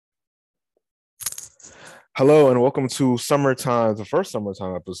Hello and welcome to Summertime, the first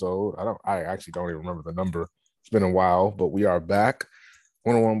summertime episode. I actually don't even remember the number. It's been a while, but we are back.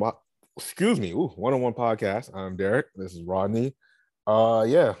 One-on-one, one-on-one podcast. I'm Derek. This is Rodney.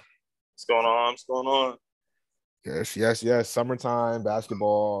 Yeah, What's going on? What's going on? yes. Summertime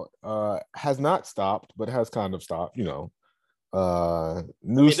basketball has not stopped, but has kind of stopped. I mean,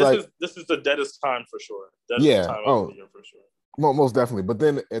 News this site. is this is the deadest time for sure. Deadest Yeah. time of the Oh, year for sure. most definitely. But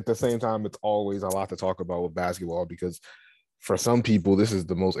then at the same time, it's always a lot to talk about with basketball because for some people, this is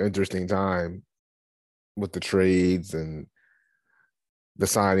the most interesting time with the trades and the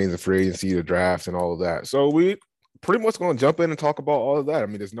signings, the free agency, the drafts, and all of that. So we pretty much going to jump in and talk about all of that. I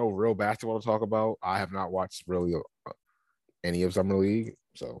mean, there's no real basketball to talk about. I have not watched really any of summer league,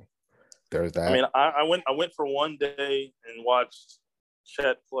 so there's I that. mean, I went for one day and watched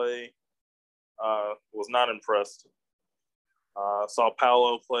Chet play. Was not impressed. Saw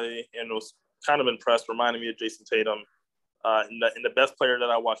Paolo play and was kind of impressed. Reminded me of Jason Tatum. And the best player that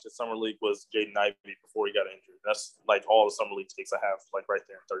I watched at summer league was Jaden Ivey before he got injured. That's like all the summer league takes I have, like right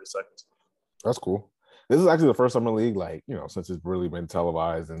there in 30 seconds. That's cool. This is actually the first summer league, like since it's really been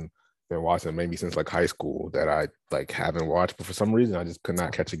televised and been watching maybe since like high school that I like haven't watched, but for some reason I just could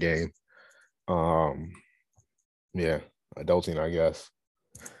not catch a game. Um, yeah, adulting, I guess.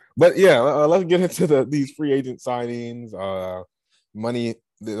 But yeah, let's get into these free agent signings. Money,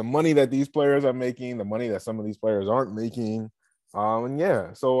 the money that these players are making, the money that some of these players aren't making. And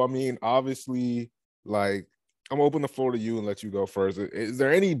yeah, so I mean, obviously, like I'm open the floor to you and let you go first. Is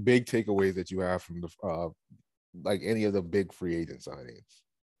there any big takeaways that you have from the like any of the big free agent signings?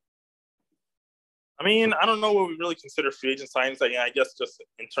 I mean, I don't know what we really consider free agent signings. I guess just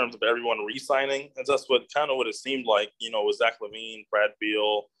in terms of everyone re-signing, and that's what it seemed like. With Zach LaVine, Brad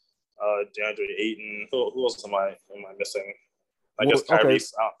Beal, DeAndre Ayton. Who else am I missing? I Well, guess okay,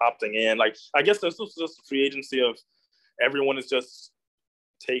 Kyrie's opting in. Like, I guess this was just a free agency of everyone is just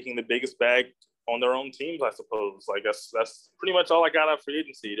taking the biggest bag on their own teams. I suppose. I guess that's pretty much all I got out of free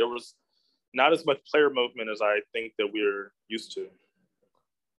agency. There was not as much player movement as I think that we're used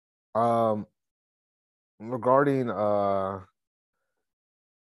to. um, regarding the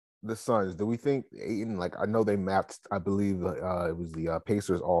Suns, do we think Ayton? Like, I know they mapped. I believe it was the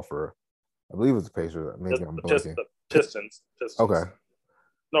Pacers offer. I believe it was the Pacers. Maybe I'm blanking. The Pistons. Okay. Pistons.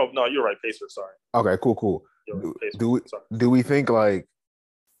 No, you're right. Pacers. Sorry. Okay. Cool. You're right. Do, Pacers. do we Sorry. do we think like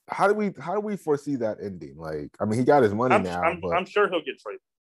how do we foresee that ending? Like, I mean, he got his money I'm now, I'm but I'm sure he'll get traded.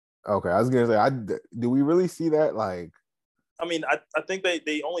 okay. I was gonna say, do we really see that? Like, I mean, I think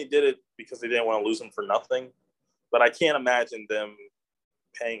they only did it because they didn't want to lose him for nothing. But I can't imagine them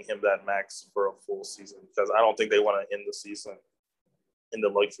paying him that max for a full season because I don't think they want to end the season in the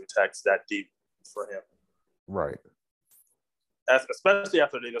luxury tax that deep for him. right? Especially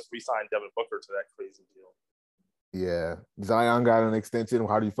after they just re-signed Devin Booker to that crazy deal. Yeah. Zion got an extension.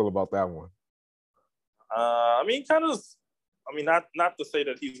 How do you feel about that one? I mean, kind of. I mean, not to say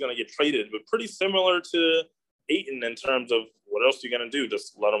that he's going to get traded, but pretty similar to Ayton in terms of what else you're going to do.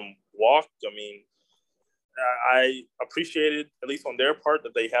 Just let him walk. I mean, I appreciated, at least on their part,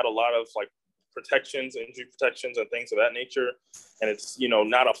 that they had a lot of like protections, injury protections, and things of that nature. And it's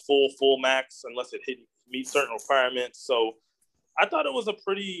not a full max unless it meets certain requirements. So I thought it was a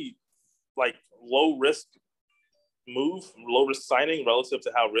pretty like low risk move, low risk signing relative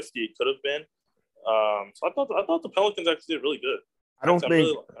to how risky it could have been. So I thought the Pelicans actually did really good. I don't think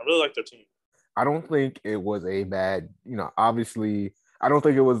I really like their team. I don't think it was a bad, obviously I don't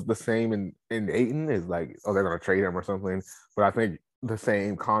think it was the same in Ayton is like, oh, they're gonna trade him or something. But I think the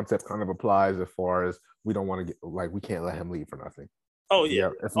same concept kind of applies as far as we don't want to get like we can't let him leave for nothing. Oh yeah,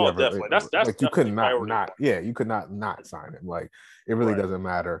 If we oh ever definitely. That's like you could definitely not priority not one. yeah, you could not sign him. Like it really Right. doesn't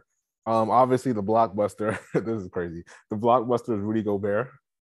matter. Obviously the blockbuster, this is crazy. The blockbuster is Rudy Gobert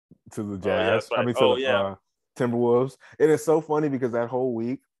to the Oh yeah, Jazz. that's I right. mean to Oh the yeah. Timberwolves. It is so funny because that whole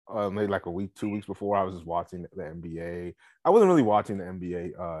week, maybe like a week, 2 weeks before, I was just watching the NBA. I wasn't really watching the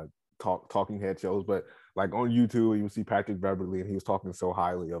NBA talking head shows, but like on YouTube, you would see Patrick Beverly, and he was talking so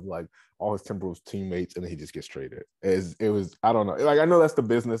highly of like all his Timberwolves teammates, and then he just gets traded. It was I don't know. Like I know that's the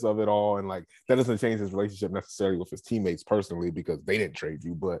business of it all, and like that doesn't change his relationship necessarily with his teammates personally because they didn't trade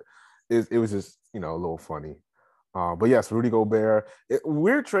you, but it was just a little funny. But yes, Rudy Gobert,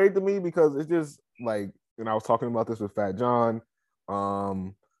 weird trade to me because it's just like, and I was talking about this with Fat John.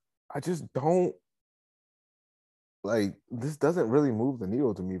 Um, I just don't like this. Doesn't really move the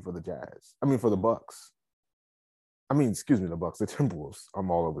needle to me for the Jazz. I mean, for the Bucks. I mean, excuse me, the Bucks, the Timberwolves. I'm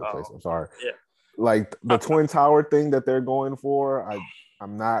all over the place. Oh I'm sorry. yeah. Like the Twin Tower thing that they're going for,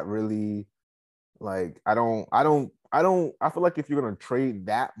 I'm not really like. I don't I feel like if you're gonna trade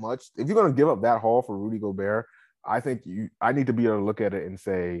that much, if you're gonna give up that haul for Rudy Gobert, I need to be able to look at it and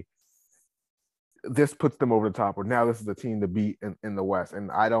say this puts them over the top, or now this is the team to beat in the West.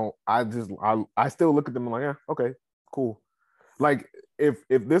 And I still look at them and like, yeah, okay, cool. Like if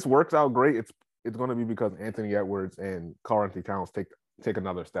this works out great, it's gonna be because Anthony Edwards and Karl-Anthony Towns take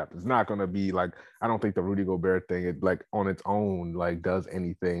another step. It's not gonna be like, I don't think the Rudy Gobert thing, it like on its own like does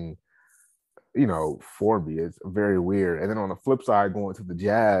anything, for me. It's very weird. And then on the flip side, going to the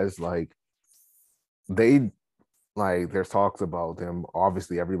Jazz, like they there's talks about them.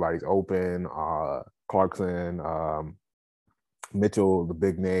 Obviously, everybody's open. Clarkson, Mitchell, the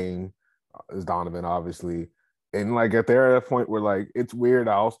big name, is Donovan, obviously. And like at there at a point where like it's weird.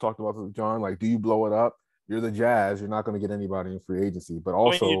 I also talked about this with John. Like, do you blow it up? You're the Jazz. You're not going to get anybody in free agency. But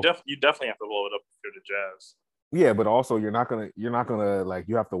also, you definitely have to blow it up if you're the Jazz. Yeah, but also you're not gonna like,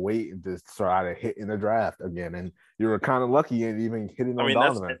 you have to wait and just try to hit in the draft again. And you were kind of lucky in even hitting on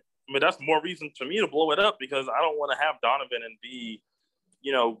Donovan. That's more reason to me to blow it up, because I don't want to have Donovan and be,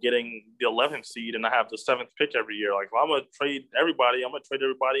 getting the 11th seed and I have the 7th pick every year. Like, if I'm gonna trade everybody, I'm gonna trade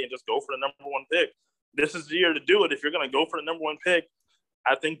everybody and just go for the number 1 pick. This is the year to do it. If you're gonna go for the number 1 pick,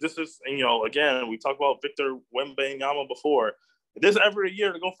 I think this is, again, we talked about Victor Wembanyama before. This every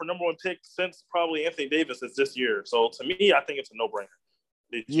year to go for number 1 pick since probably Anthony Davis is this year. So to me, I think it's a no-brainer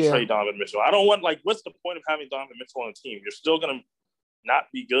to trade Donovan Mitchell. I don't want, what's the point of having Donovan Mitchell on the team? You're still going to not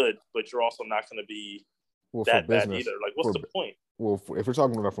be good, but you're also not going to be that bad either. Like, what's the point? Well, if we're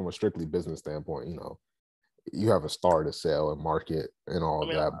talking about from a strictly business standpoint, you have a star to sell and market and all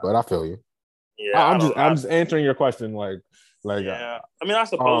that. But I feel you. Yeah, I'm just answering your question, yeah, I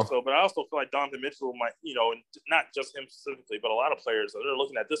suppose so, but I also feel like Donovan Mitchell might, and not just him specifically, but a lot of players, they're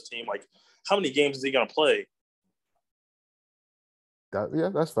looking at this team like, how many games is he going to play?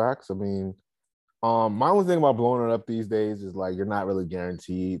 That's facts. I mean, my only thing about blowing it up these days is like you're not really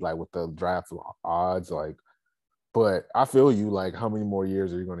guaranteed like with the draft odds, like. But I feel you. Like, how many more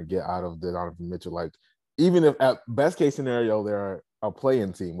years are you going to get out of the Donovan Mitchell? Like, even if at best case scenario they're a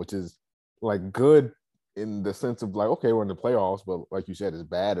play-in team, which is like good in the sense of like, okay, we're in the playoffs, but like you said, it's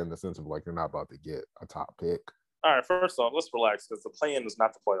bad in the sense of like you're not about to get a top pick. All right, first off, let's relax, because the play-in is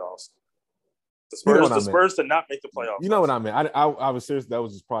not the playoffs. The Spurs did not make the playoffs. You know what I mean? I was serious. That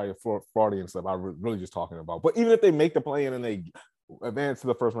was just probably a fraudian stuff I was really just talking about. But even if they make the play-in and they advance to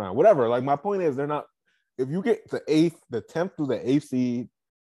the first round, whatever. Like, my point is, they're not. If you get the 10th through the 8th seed,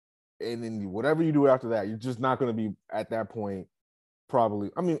 and then whatever you do after that, you're just not going to be at that point. Probably.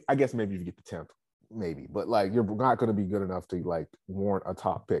 I mean, I guess maybe if you get the 10th, maybe, but like you're not going to be good enough to like warrant a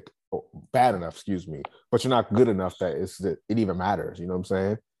top pick, or bad enough, excuse me. But you're not good enough that it even matters. You know what I'm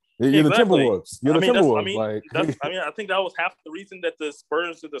saying? You're exactly. The Timberwolves. You're the Timberwolves. I think that was half the reason that the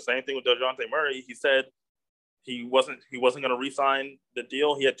Spurs did the same thing with DeJounte Murray. He said he wasn't going to re-sign the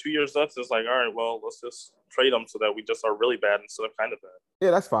deal. He had 2 years left. So it's like, all right, well, let's just trade him so that we just are really bad instead of kind of bad. Yeah,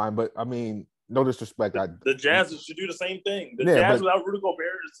 that's fine. But I mean, no disrespect. The Jazz should do the same thing. The Jazz without Rudy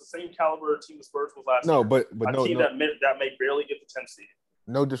Gobert is the same caliber team the Spurs was last year. No, but a team that may barely get the 10th seed.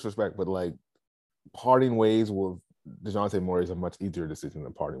 No disrespect, but like parting ways with DeJounte Murray is a much easier decision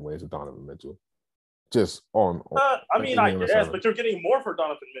than parting ways with Donovan Mitchell. Just on. I guess, but you're getting more for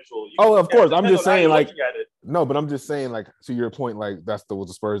Donovan Mitchell. Of course. I'm just saying, like, no, but I'm just saying, like, to your point, like, that's what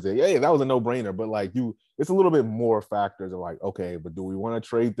the Spurs did. Yeah, that was a no-brainer. But like, it's a little bit more factors of like, okay, but do we want to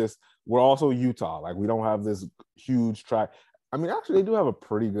trade this? We're also Utah. Like, we don't have this huge track. I mean, actually, they do have a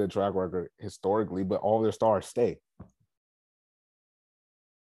pretty good track record historically, but all their stars stay.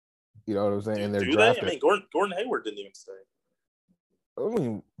 You know what I'm saying? Do they? I mean, Gordon Hayward didn't even stay. I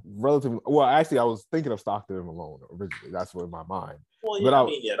mean, relatively. Well, actually, I was thinking of Stockton and Malone originally. That's what in my mind. Well,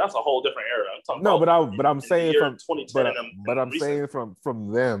 yeah, that's a whole different era. I'm saying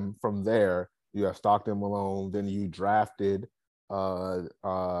from there, you have Stockton, Malone. Then you drafted Darren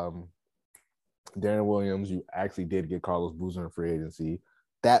Williams. You actually did get Carlos Boozer in free agency.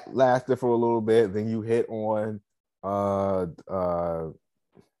 That lasted for a little bit. Then you hit on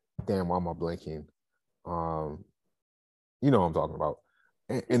damn, why am I blanking? You know what I'm talking about.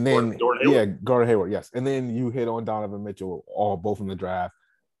 And then Gordon Hayward, yes. And then you hit on Donovan Mitchell, both in the draft.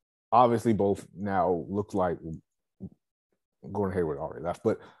 Obviously, both now look like Gordon Hayward already left,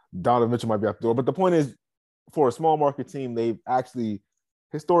 but Donovan Mitchell might be out the door. But the point is, for a small market team, they actually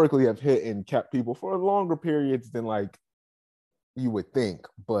historically have hit and kept people for longer periods than like you would think.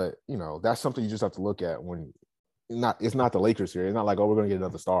 But that's something you just have to look at when it's not the Lakers here. It's not like, oh, we're gonna get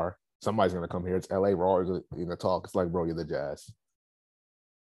another star. Somebody's gonna come here. It's LA. We're always gonna talk. It's like, bro, you're the Jazz.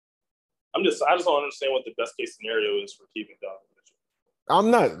 I just don't understand what the best case scenario is for keeping Donovan Mitchell. I'm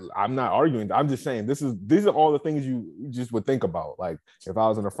not arguing. I'm just saying these are all the things you just would think about. Like if I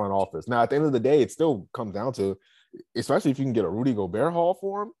was in the front office. Now at the end of the day, it still comes down to, especially if you can get a Rudy Gobert haul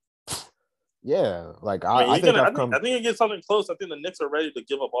for him. Yeah, like I think I think it gets something close. I think the Knicks are ready to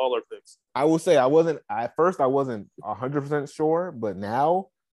give up all their picks. I will say I wasn't 100% sure, but now,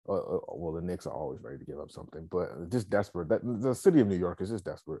 well, the Knicks are always ready to give up something, but just desperate. The city of New York is just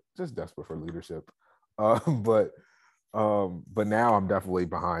desperate for leadership. But now I'm definitely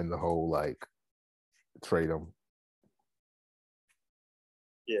behind the whole like trade them.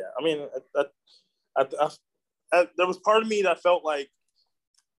 Yeah, I mean, there was part of me that felt like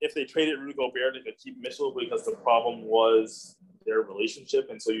if they traded Rudy Gobert, they could keep Mitchell because the problem was their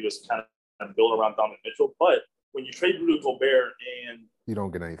relationship, and so you just kind of build around Donovan Mitchell. But when you trade Rudy Gobert and you don't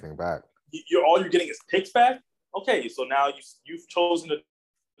get anything back, all you're getting is picks back. Okay, so now you've chosen the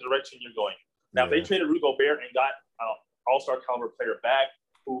direction you're going. Now, if they traded Rudy Gobert and got all-star caliber player back,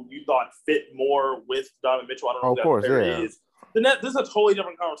 who you thought fit more with Donovan Mitchell, I don't know who that player is, then this is a totally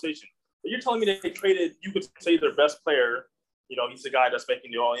different conversation. But you're telling me that they traded, you could say their best player, he's the guy that's making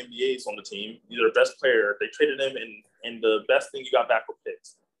the All-NBAs on the team. He's their best player. They traded him, and the best thing you got back were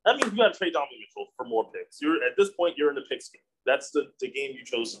picks. That means you got to trade Donovan Mitchell for more picks. At this point, you're in the picks game. That's the game you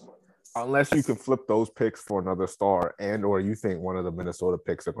chose to play. Unless you can flip those picks for another star, or you think one of the Minnesota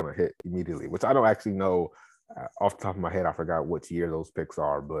picks are going to hit immediately, which I don't actually know off the top of my head. I forgot which year those picks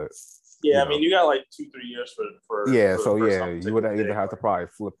are, but yeah, I mean, you got like 2-3 years for you would either have to probably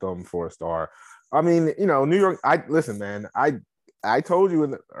flip them for a star. I mean, New York. Listen, man. I told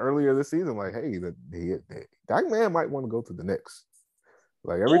you earlier this season, like, hey, that man might want to go to the Knicks.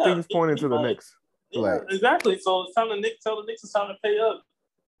 Like everything's pointing to the Knicks. Yeah, exactly. So it's time to tell the Knicks it's time to pay up.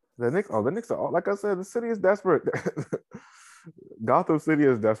 The Knicks are, like I said, the city is desperate. Gotham City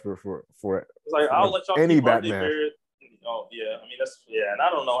is desperate for it's like, I'll let y'all any keep Batman. Oh yeah, I mean and I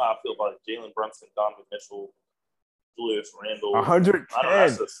don't know how I feel about Jalen Brunson, Donovan Mitchell, Julius Randle.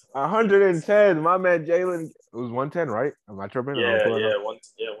 110. My man Jalen, it was 110, right? Am I tripping?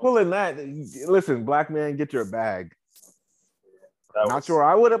 Pulling that. Listen, black man, get your bag. Not sure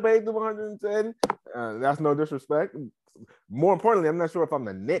I would have paid them 110. That's no disrespect. More importantly, I'm not sure if I'm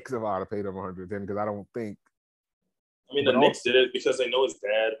the Knicks if I would have paid them 110 because I don't think. I mean, the Knicks did it because they know his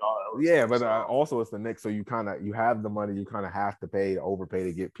dad and all that. Yeah, but also it's the Knicks, so you have the money. You kind of have to overpay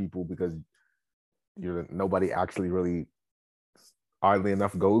to get people because nobody actually really, oddly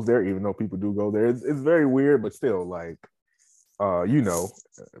enough, goes there. Even though people do go there, it's very weird, but still, like,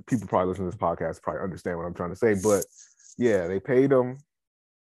 people probably listen to this podcast probably understand what I'm trying to say, but. Yeah, they paid him.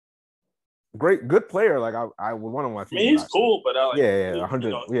 Good player. Like I would want to watch. I mean, he's cool, but 100. I'm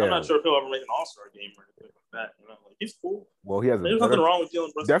not sure if he'll ever make an All-Star game or anything like that. Like, he's cool. Well, there's nothing wrong with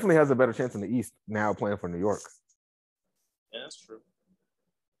Jalen Brunson. Definitely has a better chance in the East now playing for New York. Yeah, that's true.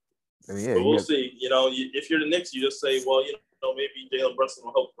 And but we'll see. If you're the Knicks, you just say, well, maybe Jalen Brunson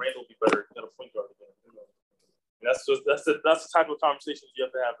will help Randall be better. Got a point guard again. And that's the type of conversations you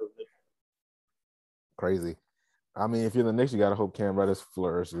have to have with Knicks. Crazy. I mean, if you're the Knicks, you gotta hope Cam Reddish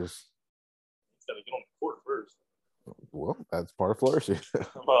flourishes. He's gotta get on the court first. Well, that's part of flourishing.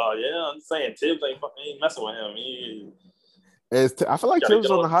 Yeah, I'm saying Tibbs ain't messing with him. I feel like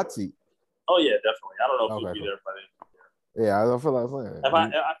Tibbs on the hot seat. Oh yeah, definitely. I don't know if he'll be there by then. Yeah, I feel like saying.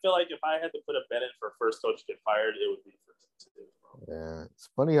 I feel like if I had to put a bet in for first coach to get fired, it would be for Tibbs. Yeah, it's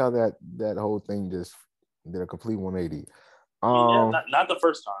funny how that whole thing just did a complete 180. Not the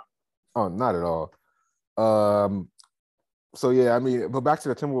first time. Oh, not at all. So yeah, I mean, but back to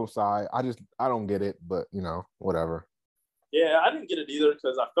the Timberwolves side, I don't get it, but whatever. Yeah, I didn't get it either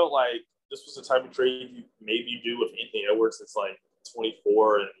because I felt like this was the type of trade you do with Anthony Edwards. It's like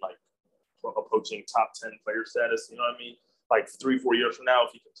 24 and like approaching top 10 player status. You know what I mean? Like 3-4 years from now,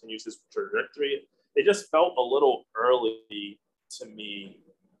 if he continues his trajectory, it just felt a little early to me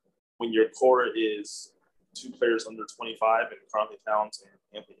when your core is 2 players under 25 and Karl-Anthony Towns and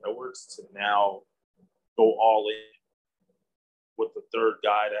Anthony Edwards to now go all in with the third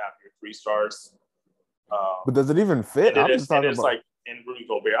guy to have your 3 stars. But does it even fit? And Rudy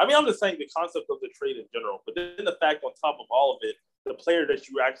Gobert. I mean, I'm just saying the concept of the trade in general. But then the fact on top of all of it, the player that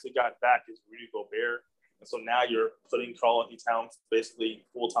you actually got back is Rudy Gobert. And so now you're putting Karl-Anthony Towns basically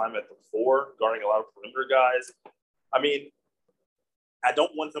full-time at the 4, guarding a lot of perimeter guys. I mean, I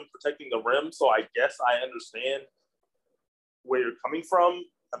don't want him protecting the rim, so I guess I understand where you're coming from.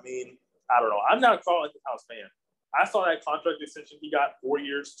 I mean, I don't know. I'm not a Karl-Anthony Towns fan. I saw that contract extension he got, 4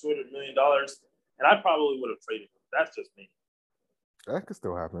 years, $200 million, and I probably would have traded him. That's just me. That could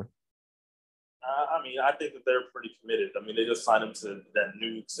still happen. I I mean, I think that they're pretty committed. I mean, they just signed him to that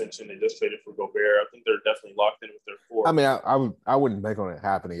new extension. They just traded for Gobert. I think they're definitely locked in with their core. I mean, I wouldn't bank on it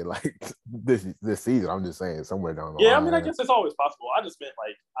happening like this season. I'm just saying somewhere down the Yeah, line. I mean, I guess it's always possible. I just meant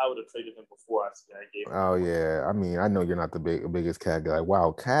like I would have traded him before I gave him. Oh yeah, I mean, I know you're not the biggest Cat guy.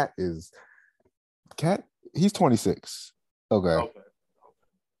 Wow, Cat. He's 26. Okay.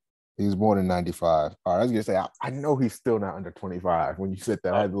 He's born in 95. All right, I was gonna say I know he's still not under 25. When you said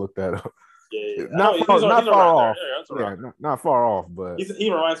that, I had to look that up. Yeah. Not far off. Yeah, not far off, but he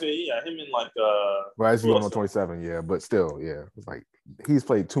reminds me. Yeah, him in like. Well, as he's going on 27, yeah, but still, yeah, it's like he's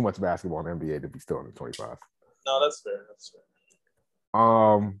played too much basketball in the NBA to be still under 25. No, that's fair.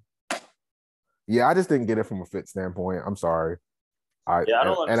 Yeah, I just didn't get it from a fit standpoint. I'm sorry. I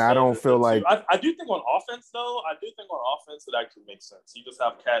don't feel like I do think on offense though. I do think on offense it actually makes sense. You just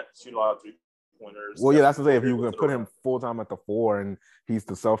have Cat shoot a lot of 3-pointers. Well, yeah, that's what I'm saying. If you can put him full time at the 4 and he's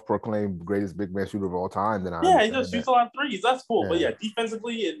the self-proclaimed greatest big man shooter of all time, then he just shoots a lot of threes. That's cool. Yeah. But yeah,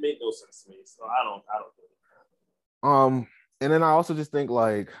 defensively, it made no sense to me. So I don't get it. And then I also just think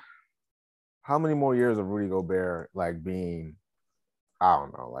like, how many more years of Rudy Gobert like being, I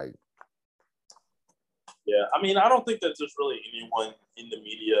don't know, like. Yeah, I mean, I don't think that there's really anyone in the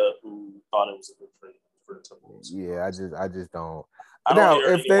media who thought it was a good trade for the Timberwolves. Yeah, I just don't. Now,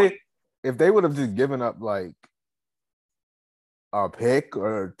 if they would have just given up like a pick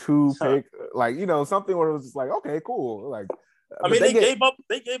or 2 pick, like something where it was just like, okay, cool, like. I mean, they gave up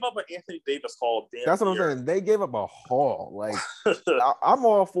an Anthony Davis haul. That's what I'm saying. They gave up a haul. Like, I'm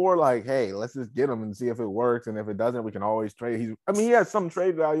all for like, hey, let's just get him and see if it works, and if it doesn't, we can always trade. He has some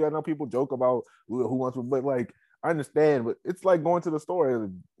trade value. I know people joke about who wants to, but like, I understand. But it's like going to the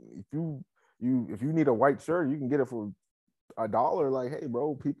store. If you need a white shirt, you can get it for $1. Like, hey,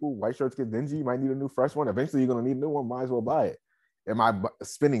 bro, white shirts get dingy. You might need a new fresh one. Eventually, you're gonna need a new one. Might as well buy it. Am I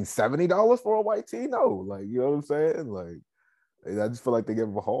spending $70 for a white tee? No. Like, you know what I'm saying? Like. I just feel like they gave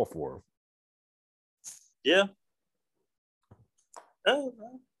him a haul for him. Yeah.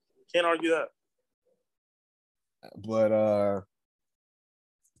 Can't argue that. But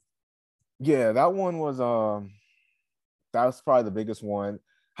yeah, that one was that was probably the biggest one.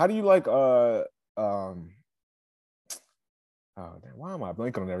 How do you like oh damn, why am I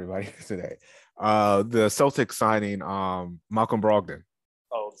blanking on everybody today? The Celtics signing Malcolm Brogdon.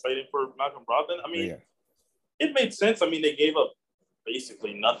 Oh, trading for Malcolm Brogdon? I mean, yeah. It made sense. I mean, they gave up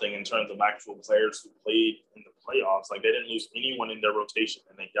basically nothing in terms of actual players who played in the playoffs. Like, they didn't lose anyone in their rotation,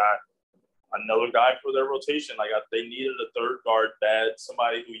 and they got another guy for their rotation. Like, they needed a third guard bad,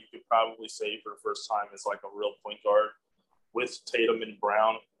 somebody who you could probably say for the first time is like a real point guard with Tatum and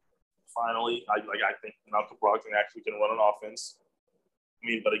Brown. Finally, I think Malcolm Brogdon actually can run an offense. I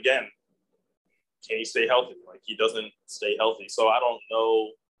mean, but again, can he stay healthy? Like, he doesn't stay healthy. So I don't know.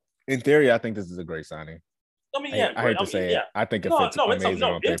 In theory, I think this is a great signing. I mean, yeah. I hate to say it. I think it fits amazing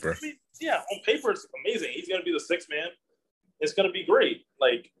on paper. On paper, it's amazing. He's going to be the 6th man. It's going to be great.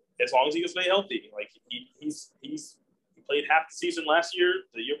 Like, as long as he can stay healthy. Like, he played half the season last year.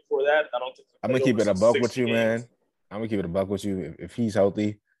 The year before that, I don't think. I'm going to keep it a buck with you, man. I'm going to keep it a buck with you. If he's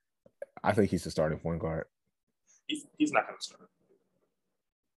healthy, I think he's the starting point guard. He's not going to start.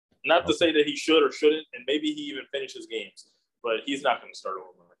 Not to say that he should or shouldn't, and maybe he even finishes games, but he's not going to start over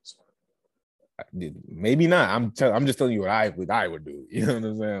Marcus Smart. Maybe not. I'm just telling you what I would do. You know what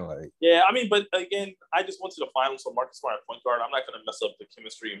I'm saying? Like, yeah, I mean, but again, I just went to the finals, so Marcus Smart at point guard. I'm not going to mess up the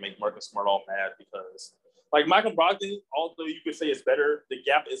chemistry and make Marcus Smart all mad because, like, Malcolm Brogdon, although you could say it's better, the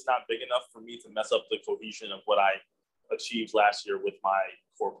gap is not big enough for me to mess up the cohesion of what I achieved last year with my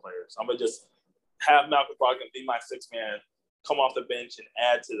core players. I'm gonna just have Malcolm Brogdon be my 6th man, come off the bench and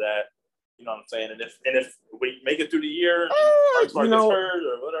add to that. You know what I'm saying? And if we make it through the year, Marcus Smart gets hurt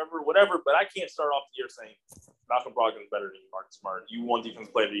or whatever, but I can't start off the year saying Malcolm Brogdon is better than Marcus Smart. You won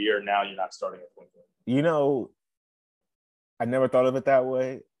Defensive Player of the Year, now you're not starting at point guard. I never thought of it that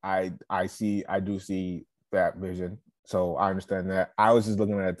way. I do see that vision, so I understand that. I was just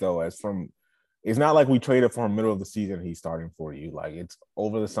looking at it though as from. It's not like we traded for him middle of the season. He's starting for you. Like, it's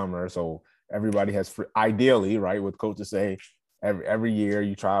over the summer, so everybody has free. Ideally, right? With coaches say every year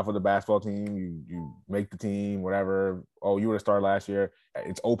you try for the basketball team, you make the team, whatever. Oh, you were to start last year.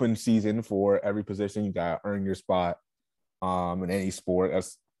 It's open season for every position. You got to earn your spot in any sport.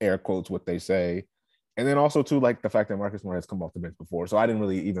 That's air quotes what they say. And then also too, like the fact that Marcus Smart has come off the bench before, so I didn't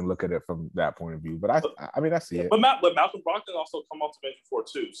really even look at it from that point of view. But I mean, I see it. But Malcolm Brogdon also come off the bench before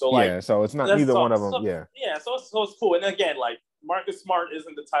too. So like, yeah, so it's not neither one of them. So it's cool. And again, like Marcus Smart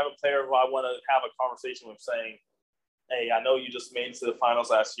isn't the type of player who I want to have a conversation with, saying, "Hey, I know you just made it to the finals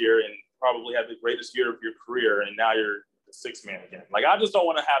last year and probably had the greatest year of your career, and now you're the 6th man again." Like, I just don't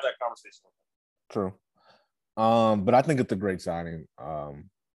want to have that conversation with him. True. But I think it's a great signing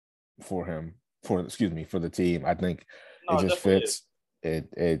for him, for the team. I think it No, it just definitely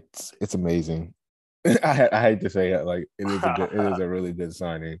fits. It's amazing. I hate to say it, like it is a really good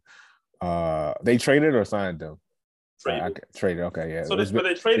signing. They traded or signed them? traded. Traded. Okay, yeah. But they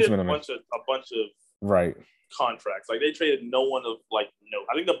It's traded been a bunch of right. contracts. Like they traded no one of like no.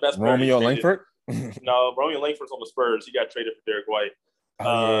 I think the best player Romeo they traded. Langford. No, Romeo Langford's on the Spurs. He got traded for Derek White.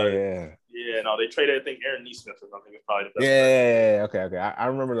 Oh yeah. Yeah, no, they traded. I think Aaron Neesmith or something is probably the best player. Yeah. Okay. I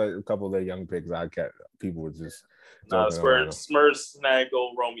remember like a couple of their young picks. I kept people were just joking around. Spurs snagged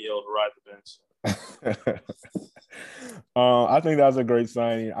old Romeo to ride the bench. I think that was a great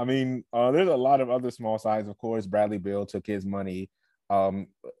signing. I mean, there's a lot of other small signs. Of course, Bradley Beal took his money.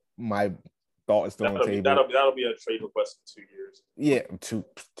 My thought is still on the table. That'll be a trade request in 2 years. Yeah,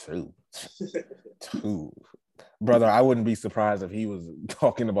 two. Brother, I wouldn't be surprised if he was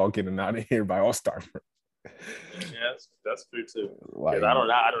talking about getting out of here by All-Star. Yeah, that's true too. Like, I don't.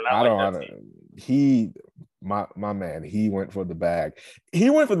 My man, he went for the bag. He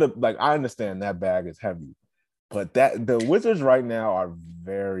went for the I understand that bag is heavy, but the Wizards right now are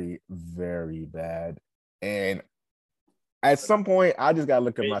very, very bad. And at some point, I just gotta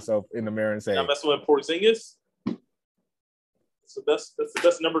look at myself in the mirror and say, "I'm messing with Porzingis." That's the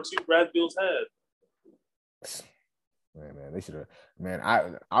best number 2 Brad Beal's had. Man, they should have. Man,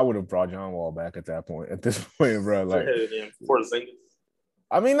 I would have brought John Wall back at that point. At this point, bro, like Porzingis.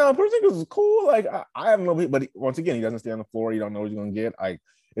 I mean, no, Porzingis is cool. Like I have no, but once again, he doesn't stay on the floor. You don't know what you're gonna get. Like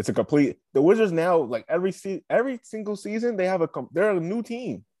it's a complete. The Wizards now, like every single season, they're a new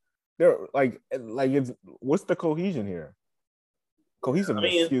team. They're like it's what's the cohesion here?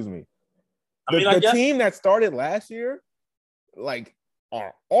 Cohesiveness. Excuse me. The team that started last year, like,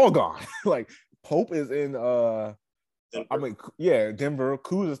 are all gone. Like Pope is in. Denver.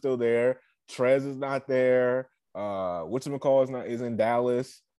 Kuz is still there. Trez is not there. Whatchamacall is in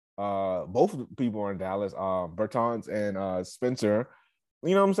Dallas. Both people are in Dallas. Bertans and Spencer.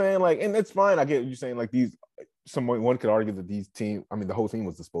 You know what I'm saying? Like, and it's fine. I get what you're saying. Like these, one could argue that these teams. I mean, the whole team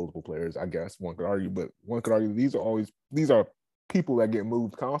was disposable players. I guess one could argue, but one could argue that these are people that get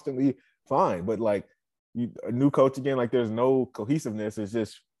moved constantly. Fine, but like a new coach again. Like, there's no cohesiveness. It's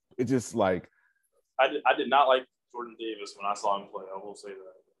just like I did not like Jordan Davis when I saw him play. I will say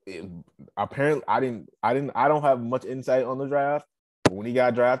that. Apparently, I don't have much insight on the draft. But when he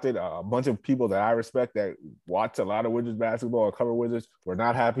got drafted, a bunch of people that I respect that watch a lot of Wizards basketball or cover Wizards were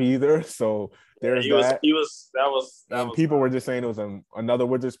not happy either. So there's that. People were just saying it was another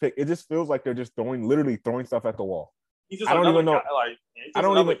Wizards pick. It just feels like they're just literally throwing stuff at the wall. He's just another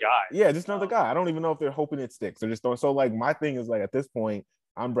guy. Yeah, just another guy. I don't even know if they're hoping it sticks. They're just throwing. So like my thing is like at this point,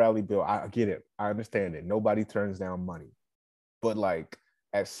 I'm Bradley Beal. I get it. I understand it. Nobody turns down money. But like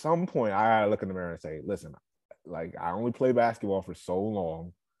at some point, I gotta look in the mirror and say, listen, like I only play basketball for so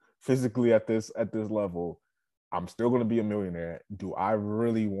long, physically at this level. I'm still gonna be a millionaire. Do I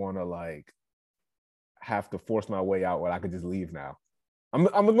really wanna like have to force my way out when I could just leave now? I'm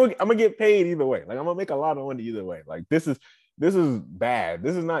gonna get paid either way. Like I'm gonna make a lot of money either way. Like this is bad.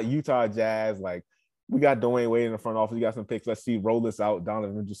 This is not Utah Jazz. Like we got Dwayne Wade in the front office. You got some picks. Let's roll this out,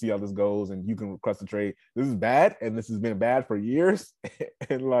 Donovan, to see how this goes, and you can request a trade. This is bad, and this has been bad for years.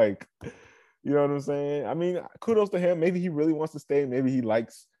 And like, you know what I'm saying? I mean, kudos to him. Maybe he really wants to stay. Maybe he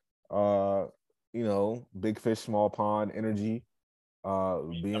likes, big fish, small pond energy. That's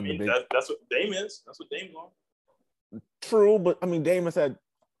what Dame is. That's what Dame's on. True, but I mean, Dame has had.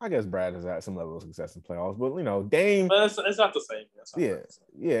 I guess Brad has had some level of success in playoffs, but Dame. But it's not the same.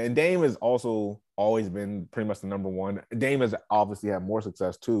 Yeah, and Dame has also always been pretty much the number one. Dame has obviously had more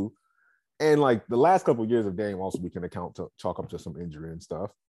success too, and like the last couple of years of Dame, also we can chalk up to some injury and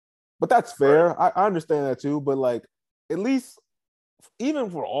stuff. But that's fair. Right. I understand that too. But like, at least, even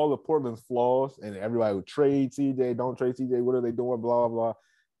for all the Portland's flaws and everybody who trade CJ, don't trade CJ, what are they doing? Blah blah.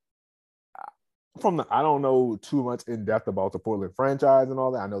 I don't know too much in depth about the Portland franchise and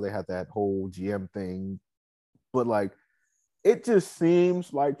all that. I know they had that whole GM thing, but like, it just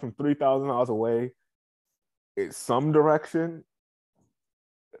seems like from 3,000 miles away, it's some direction.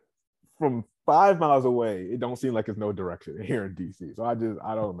 From 5 miles away, it don't seem like it's no direction here in DC. So I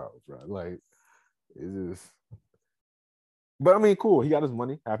don't know, bro. Like, it's just. But I mean, cool. He got his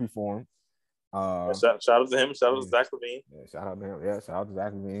money. Happy for him. Shout out to him. Shout out to Zach LaVine. Yeah, shout out to him. Yeah, shout out to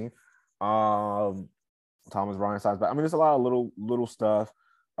Zach LaVine. Thomas Bryant size back. I mean, there's a lot of little stuff.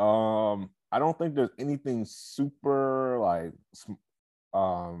 I don't think there's anything super like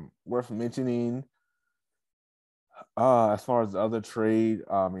worth mentioning. As far as the other trade,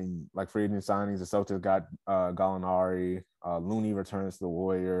 I mean, like free agent signings, the Celtics got Gallinari. Looney returns to the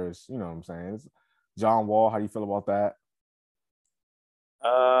Warriors. You know what I'm saying? John Wall, how do you feel about that?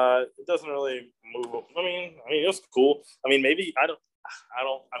 It doesn't really move. I mean, it's cool. I mean, maybe I don't. I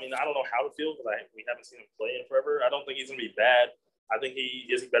don't know how to feel because we haven't seen him play in forever. I don't think he's gonna be bad. I think he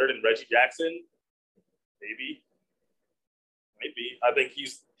is better than Reggie Jackson. Maybe. I think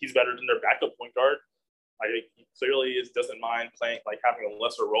he's better than their backup point guard. Like he clearly doesn't mind playing, like having a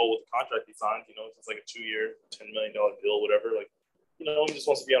lesser role with the contract he signed. It's like a 2-year, $10 million deal, whatever. Like, he just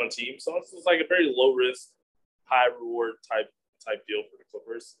wants to be on a team. So it's like a very low risk, high reward type deal for the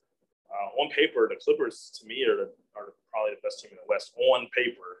Clippers. On paper, the Clippers to me are probably the best team in the West on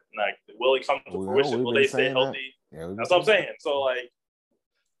paper. Like, will it come to fruition? Will they stay healthy? Yeah, that's what I'm saying. So like,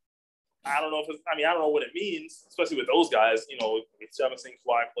 I don't know I don't know what it means, especially with those guys. We haven't seen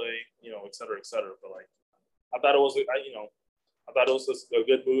Kawhi play, et cetera, et cetera. But like, I thought it was just a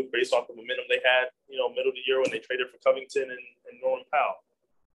good move based off the momentum they had, middle of the year when they traded for Covington and Norman Powell.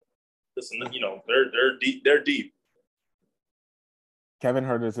 Listen, they're deep. They're deep. Kevin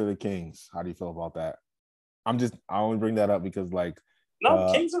Huerter to the Kings. How do you feel about that? I only bring that up because like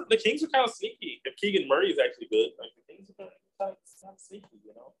the Kings are kind of sneaky. If Keegan Murray is actually good, like the Kings are kind of sneaky,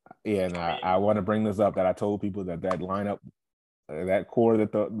 Yeah, and I want to bring this up that I told people that lineup, that core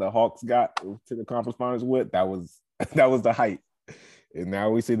that the Hawks got to the conference finals with, that was the height. And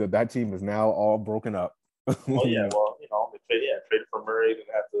now we see that team is now all broken up. Oh yeah, well, they traded for Murray, then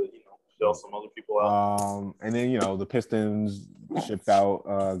have to, shell some other people out. And then the Pistons shipped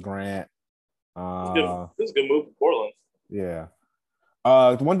out Grant. This is a good move for Portland. Yeah.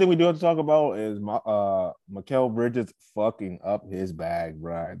 One thing we do have to talk about is Mikal Bridges fucking up his bag,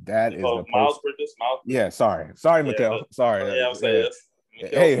 bro. That is Miles Bridges. Yeah, sorry, Mikal. Sorry. Yeah, I'm saying this.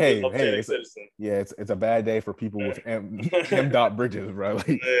 Hey, it's a bad day for people with M. Bridges, bro. Like,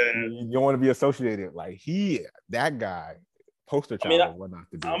 you don't want to be associated. Like that guy, poster child of what not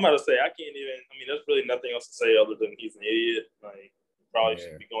to do. I'm about to say I can't even. There's really nothing else to say other than he's an idiot. Like, probably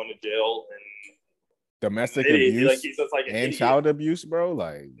should be going to jail and domestic abuse and child abuse, bro.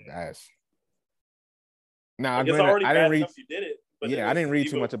 Like that's. Now, I didn't read. You did it, I didn't read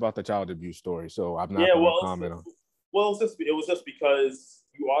too much about the child abuse story, so I'm not going to comment on. Well, it was just because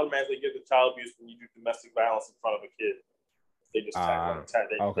you automatically get the child abuse when you do domestic violence in front of a kid. They just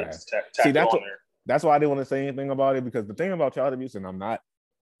that's why I didn't want to say anything about it, because the thing about child abuse, and I'm not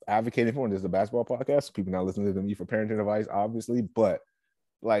advocating for it, this is a basketball podcast. People not listening to me for parenting advice, obviously, but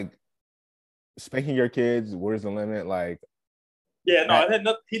like spanking your kids, where's the limit? Like, yeah, no, it had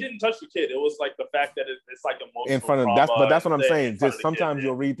nothing. He didn't touch the kid. It was like the fact that it's like emotional in front of that's what I'm saying. Just sometimes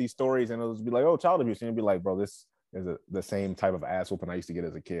you'll read these stories and it'll be like, oh, child abuse, and you'll be like, bro, this is the same type of ass whooping I used to get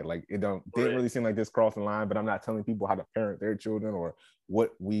as a kid. Like, didn't really seem like this crossing the line, but I'm not telling people how to parent their children or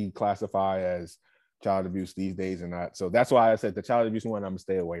what we classify as child abuse these days and not. So that's why I said the child abuse one I'm gonna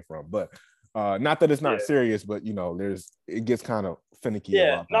stay away from. But not that it's not serious, but it gets kind of finicky.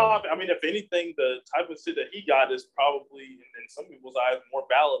 Yeah, no, if anything, the type of shit that he got is probably in some people's eyes more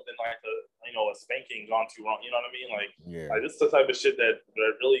valid than like a spanking gone too wrong. You know what I mean? Like this is the type of shit that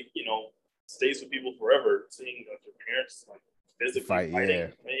really stays with people forever. Seeing your parents like physically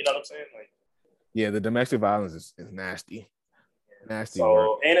fighting. You know what I'm saying? Like, the domestic violence is nasty. Nasty.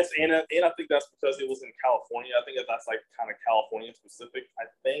 So and I think that's because it was in California. I think that's like kind of California specific. I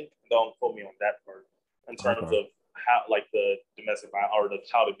think, don't quote me on that part in terms of how like the domestic violence or the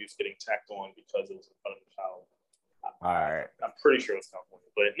child abuse getting tacked on because it was in front of the child. All right. I'm pretty sure it's California,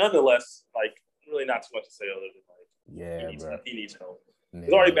 but nonetheless, like really not too much to say other than like he needs help. Yeah.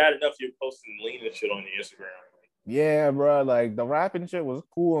 It's already bad enough you're posting lean and shit on your Instagram. Yeah, bro. Like the rapping shit was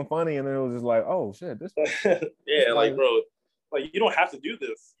cool and funny, and then it was just like, oh shit, this. Yeah, like bro. Like, you don't have to do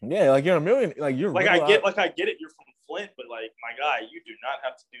this. Yeah, like you're a million. Like you're like I get it. You're from Flint, but like my guy, you do not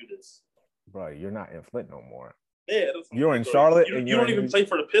have to do this, bro. You're not in Flint no more. Yeah, you're in Charlotte, and you don't even play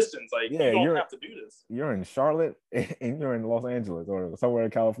for the Pistons. Like, you don't have to do this. You're in Charlotte, and you're in Los Angeles or somewhere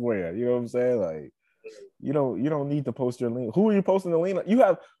in California. You know what I'm saying? Like, you don't need to post your lean. Who are you posting the lean? You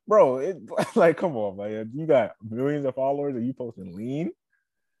have, bro. Like, come on, man. You got millions of followers, and you posting lean.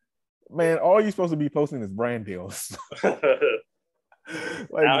 Man, all you're supposed to be posting is brand deals. Like,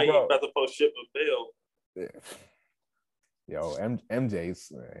 now he's about to post shit with Bill. Yeah. Yo,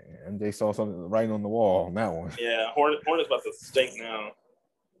 MJ saw something writing on the wall on that one. Yeah, Hornets about to stink now.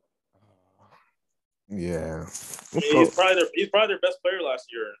 Yeah. He's probably their best player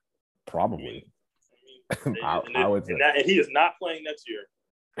last year. Probably. I would say. And he is not playing next year.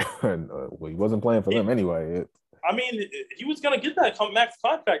 Well, he wasn't playing for them anyway. He was going to get that max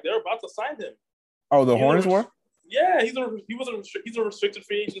contract. They were about to sign him. Oh, the Hornets were? Yeah, he's a restricted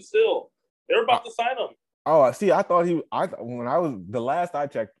free agent still. They're about to sign him. Oh, see, I thought when I was the last I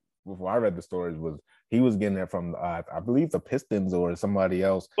checked before I read the stories was he was getting it from I believe the Pistons or somebody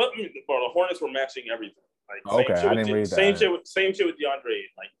else. But the Hornets were matching everything. Like okay, I didn't read that. Same shit with DeAndre.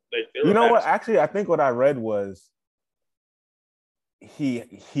 Like they were you know matching. what? Actually, I think what I read was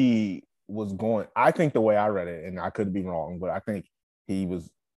he was going. I think the way I read it, and I could be wrong, but I think he was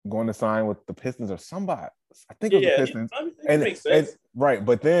going to sign with the Pistons or somebody. I think it was the Pistons. It makes sense. Right,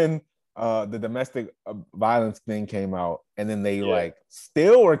 but then the domestic violence thing came out, and then they like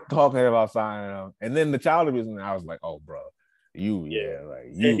still were talking about signing him, and then the child abuse, and I was like, oh, bro. You're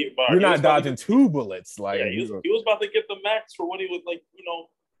not dodging two bullets. Like he was about to get the max for what he was like,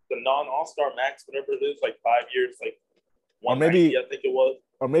 the non-all-star max, whatever it is, like 5 years, like 190, I think it was.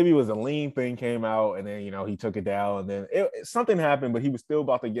 Or maybe it was a lean thing came out, and then he took it down, and then something happened, but he was still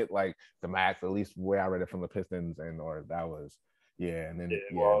about to get like the max, at least the way I read it from the Pistons, and that was and then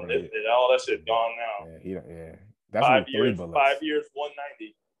all that shit gone now. That's 5 years,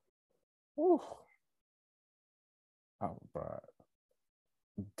 190. Ooh. Oh, bro.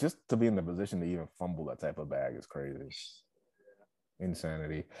 Just to be in the position to even fumble that type of bag is crazy.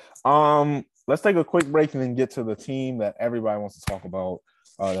 Insanity. Let's take a quick break and then get to the team that everybody wants to talk about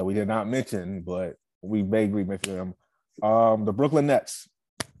that we did not mention, but we vaguely mentioned them. The Brooklyn Nets.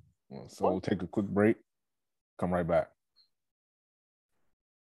 So we'll take a quick break. Come right back.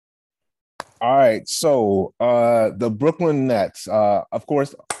 All right. So the Brooklyn Nets. Of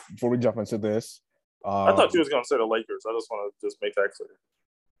course, before we jump into this, I thought you was gonna say the Lakers. I just want to make that clear.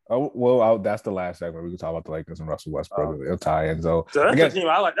 Oh well, that's the last segment. We can talk about the Lakers and Russell Westbrook. It'll tie in. So that's the team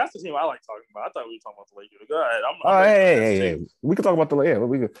I like. That's the team I like talking about. I thought we were talking about the Lakers. Go ahead. Hey. We can talk about the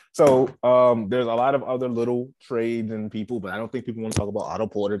Lakers. So there's a lot of other little trades and people, but I don't think people want to talk about Otto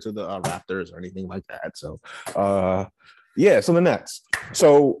Porter to the Raptors or anything like that. So so the Nets.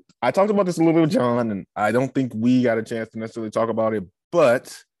 So I talked about this a little bit with John, and I don't think we got a chance to necessarily talk about it,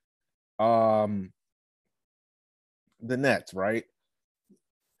 but the Nets, right?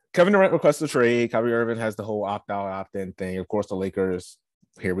 Kevin Durant requests a trade. Kyrie Irving has the whole opt-out, opt-in thing. Of course, the Lakers,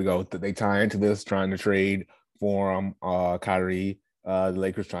 here we go. They tie into this, trying to trade for Kyrie. The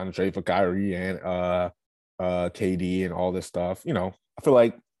Lakers trying to trade for Kyrie and KD and all this stuff. I feel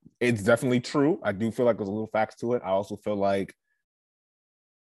like it's definitely true. I do feel like there's a little facts to it. I also feel like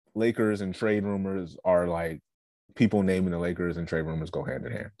Lakers and trade rumors are like people naming the Lakers and trade rumors go hand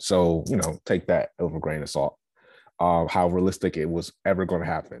in hand. So, take that over a grain of salt. How realistic it was ever going to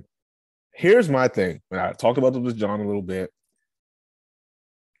happen. Here's my thing. When I talked about this with John a little bit,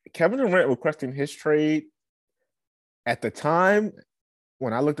 Kevin Durant requesting his trade at the time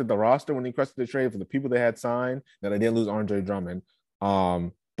when I looked at the roster when he requested the trade for the people they had signed. Now they did lose Andre Drummond,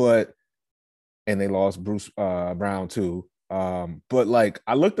 and they lost Bruce Brown too. But like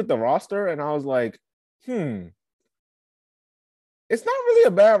I looked at the roster and I was like, it's not really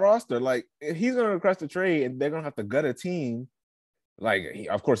a bad roster. Like, if he's going to request a trade and they're going to have to gut a team, like,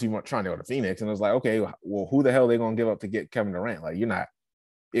 of course, he was trying to go to Phoenix. And it was like, okay, well, who the hell are they going to give up to get Kevin Durant? Like, you're not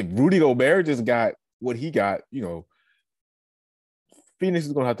 – if Rudy Gobert just got what he got, Phoenix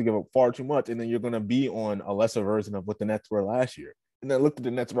is going to have to give up far too much. And then you're going to be on a lesser version of what the Nets were last year. And then I looked at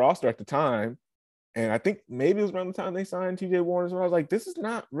the Nets roster at the time, and I think maybe it was around the time they signed T.J. Warren. So I was like, this is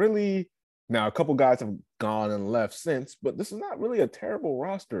not really – now, a couple guys have gone and left since, but this is not really a terrible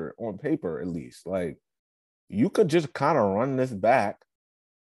roster on paper, at least. Like, you could just kind of run this back,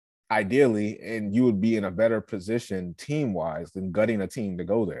 ideally, and you would be in a better position team-wise than gutting a team to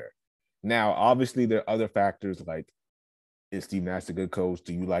go there. Now, obviously, there are other factors like, is Steve Nash a good coach?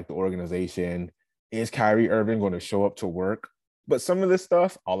 Do you like the organization? Is Kyrie Irving going to show up to work? But some of this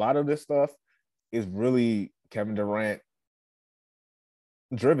stuff, a lot of this stuff, is really Kevin Durant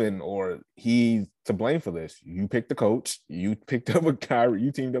driven, or he's to blame for this. You picked the coach, you picked up with Kyrie, you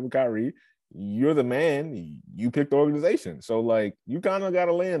teamed up with Kyrie, you're the man, you picked the organization. So like you kind of got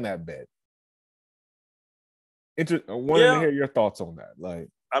to lay in that bed. Wanted to hear your thoughts on that. Like,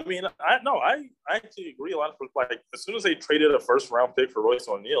 I mean, I actually agree a lot. Like as soon as they traded a first round pick for Royce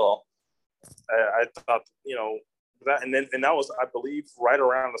O'Neal, I thought that, and that was, I believe, right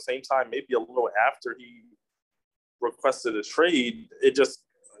around the same time, maybe a little after he requested a trade.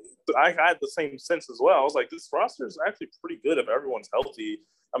 I had the same sense as well. I was like, this roster is actually pretty good if everyone's healthy.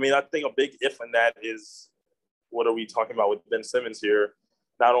 I mean, I think a big if in that is, what are we talking about with Ben Simmons here?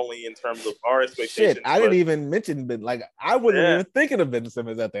 Not only in terms of our expectations. I didn't even mention Ben. Like, I wasn't even thinking of Ben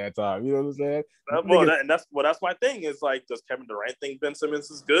Simmons at that time. You know what I'm saying? That's my thing. Is like, does Kevin Durant think Ben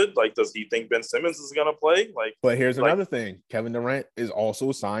Simmons is good? Like, does he think Ben Simmons is gonna play? Like, but here's another thing: Kevin Durant is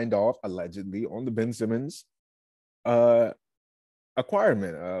also signed off allegedly on the Ben Simmons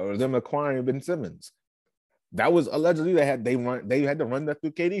acquirement or them acquiring Ben Simmons. That was allegedly they had to run that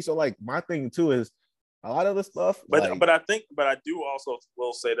through KD. So like my thing too is a lot of the stuff like but I do also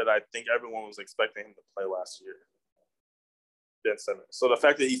will say that I think everyone was expecting him to play last year. Ben Simmons. So the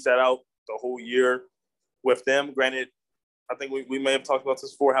fact that he sat out the whole year with them, granted, I think we may have talked about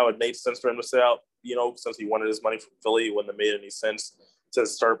this before, how it made sense for him to sit out, since he wanted his money from Philly, it wouldn't have made any sense to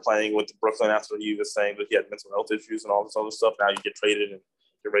start playing with Brooklyn after he was saying that he had mental health issues and all this other stuff. Now you get traded and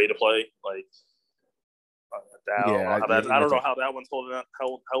you're ready to play. Like, I don't know how that one's holding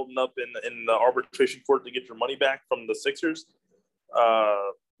up in the arbitration court to get your money back from the Sixers.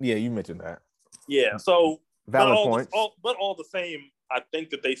 Yeah, you mentioned that. Yeah, so valid points. But all the same, I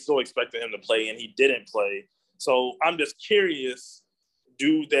think that they still expected him to play, and he didn't play. So I'm just curious: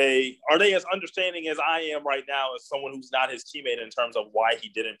 are they as understanding as I am right now as someone who's not his teammate in terms of why he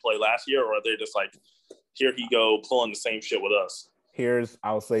didn't play last year, or are they just like, here he go pulling the same shit with us?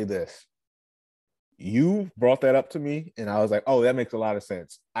 I'll say this. You brought that up to me, and I was like, oh, that makes a lot of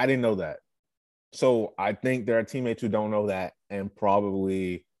sense. I didn't know that. So I think there are teammates who don't know that, and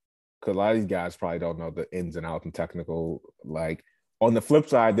probably, because a lot of these guys probably don't know the ins and outs and technical. Like, on the flip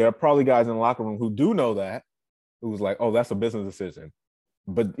side, there are probably guys in the locker room who do know that, who's like, oh, that's a business decision.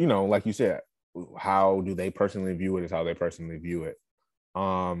 But, like you said, how do they personally view it is how they personally view it.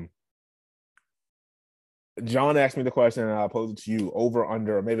 John asked me the question, and I posed it to you, over,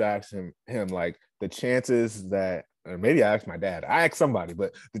 under, or maybe I asked him like the chances that, or maybe I asked my dad. I asked somebody,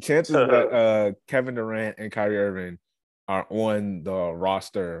 but the chances that Kevin Durant and Kyrie Irving are on the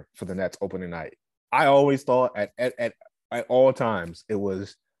roster for the Nets opening night. I always thought at all times it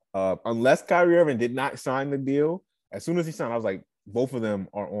was unless Kyrie Irving did not sign the deal. As soon as he signed, I was like, both of them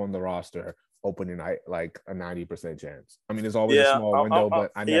are on the roster opening night, like a 90% chance. I mean, there's always a small window,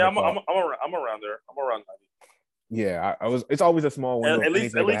 but I never I'm around there. I'm around 90. Yeah, I was. It's always a small window.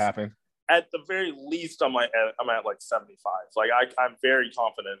 Anything can happen. At the very least, I'm at like 75. Like I'm very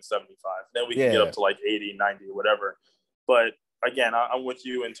confident in 75. Then we can get up to like 80, 90, or whatever. But again, I'm with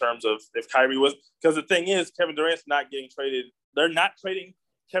you in terms of if Kyrie was, because the thing is, Kevin Durant's not getting traded. They're not trading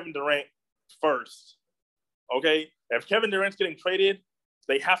Kevin Durant first. Okay, if Kevin Durant's getting traded,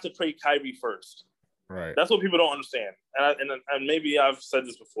 they have to trade Kyrie first. Right. That's what people don't understand. And maybe I've said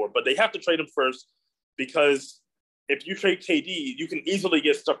this before, but they have to trade him first because if you trade KD, you can easily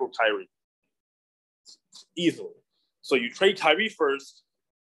get stuck with Kyrie. Easily. So you trade Kyrie first,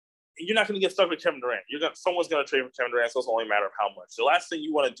 and you're not going to get stuck with Kevin Durant. Someone's going to trade with Kevin Durant, so it's only a matter of how much. The last thing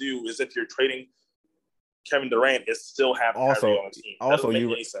you want to do is, if you're trading Kevin Durant, is still have Kyrie on the team. That doesn't make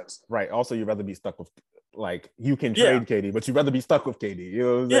any sense. Right. Also, you'd rather be stuck with, like, you can trade KD, but you'd rather be stuck with KD. You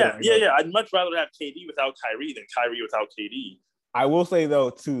know what I'm saying? Yeah. I'd much rather have KD without Kyrie than Kyrie without KD. I will say, though,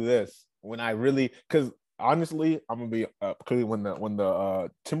 to this, because honestly, I'm gonna be clearly when the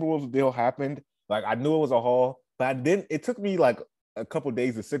Timberwolves deal happened, like, I knew it was a haul, but it took me like a couple of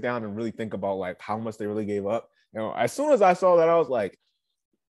days to sit down and really think about like how much they really gave up. As soon as I saw that, I was like,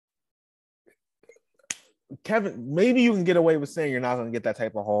 Kevin, maybe you can get away with saying you're not gonna get that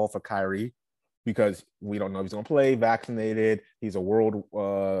type of haul for Kyrie because we don't know if he's gonna play, vaccinated, he's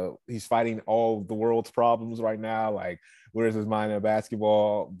he's fighting all the world's problems right now, like, where's his mind in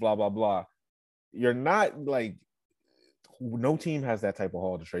basketball, blah blah blah. You're not, like, no team has that type of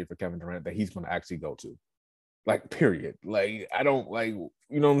haul to trade for Kevin Durant that he's going to actually go to. Like, period. Like, I don't, like, you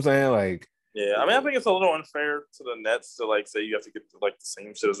know what I'm saying? Like, yeah, I mean, I think it's a little unfair to the Nets to, like, say you have to get, like, the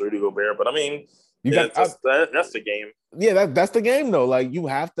same shit as Rudy Gobert. But, I mean, that's the game. Yeah, that's the game, though. Like, you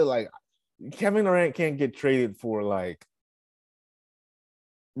have to, like, Kevin Durant can't get traded for, like,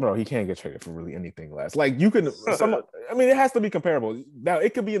 bro, he can't get traded for really anything less. Like, you can, I mean, it has to be comparable. Now,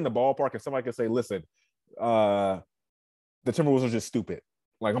 it could be in the ballpark and somebody could say, listen, the Timberwolves are just stupid.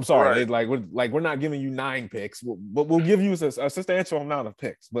 Like, I'm sorry, right. We're not giving you 9 picks, but we'll give you a substantial amount of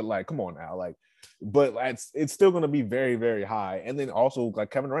picks. But, like, come on now, like, but it's still going to be very, very high. And then also,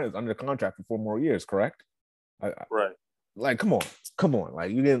 like, Kevin Durant is under contract for 4 more years, correct? Right. Like, come on, like, come on,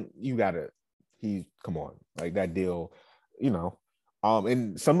 like, that deal,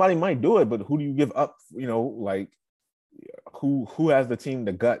 and somebody might do it, but who do you give up? Like, who has the team,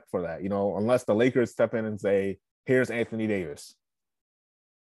 the gut for that? Unless the Lakers step in and say, "Here's Anthony Davis."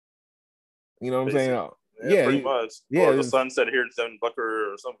 You know what I'm saying? Yeah, pretty much. Yeah, or the Suns said, "Here's Devin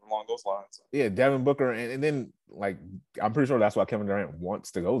Booker," or something along those lines. Yeah, Devin Booker, and then, like, I'm pretty sure that's why Kevin Durant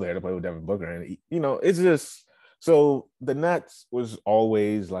wants to go there to play with Devin Booker, and it's just so the Nets was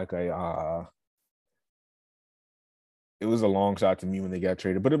always like it was a long shot to me when they got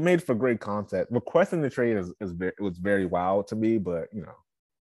traded, but it made for great content. Requesting the trade was very wild to me, but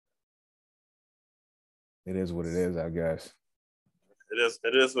It is what it is, I guess.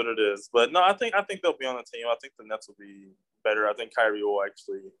 It is what it is. But no, I think they'll be on the team. I think the Nets will be better. I think Kyrie will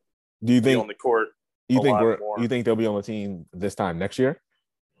actually Do you be think on the court you a think lot we're more. you think they'll be on the team this time next year?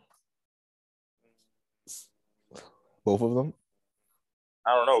 Both of them?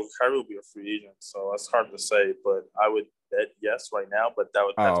 I don't know. Kyrie will be a free agent, so it's hard to say. But I would bet yes right now. But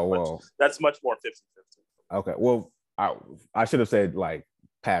Oh well. that's much more 50-50. Okay. Well, I should have said like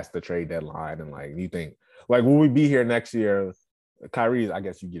past the trade deadline and like you think like will we be here next year? Kyrie, I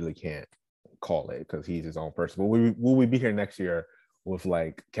guess you really can't call it because he's his own person. But will we be here next year with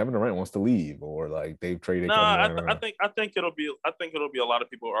like Kevin Durant wants to leave or like they've traded No, Kevin Durant? I think it'll be a lot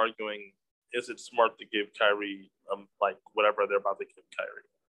of people arguing. Is it smart to give Kyrie like whatever they're about to give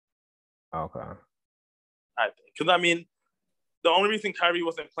Kyrie? Okay. I think because I mean the only reason Kyrie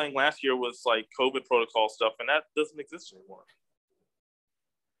wasn't playing last year was like COVID protocol stuff, and that doesn't exist anymore.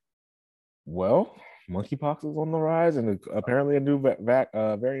 Well, monkeypox is on the rise, and apparently a new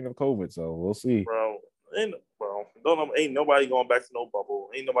variant of COVID. So we'll see. Ain't nobody going back to no bubble.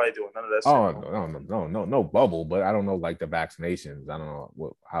 Ain't nobody doing none of that Oh shit. no bubble, but I don't know like the vaccinations. I don't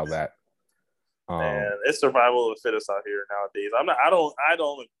know how that. And it's survival of the fittest out here nowadays. I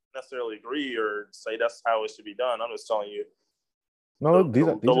don't necessarily agree or say that's how it should be done. I'm just telling you. No, these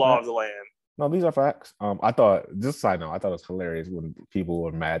are the law of the land. No, these are facts. I thought just side note, I thought it was hilarious when people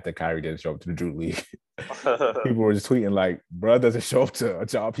were mad that Kyrie didn't show up to the Drew League. People were just tweeting like, "Bro doesn't show up to a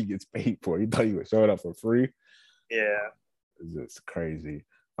job he gets paid for. You thought he was showing up for free?" Yeah, it's just crazy.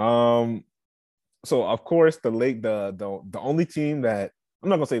 So of course the only team that I'm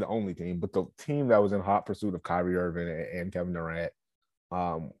not gonna say the only team, but the team that was in hot pursuit of Kyrie Irving and Kevin Durant,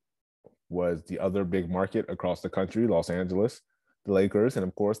 was the other big market across the country, Los Angeles, the Lakers, and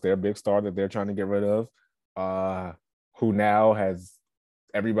of course their big star that they're trying to get rid of, who now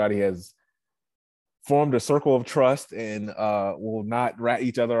everybody has formed a circle of trust and will not rat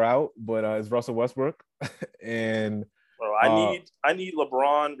each other out, but is Russell Westbrook. And I need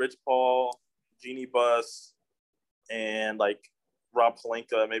LeBron, Rich Paul, Jeannie Buss, and like Rob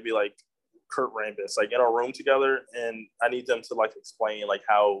Pelinka, maybe like Kurt Rambis, like in a room together, and I need them to like explain like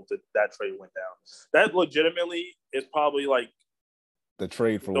how that trade went down. That legitimately is probably like the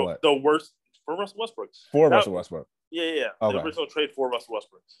trade for what? The worst for Russell Westbrook. Russell Westbrook. Yeah. Okay. The original trade for Russell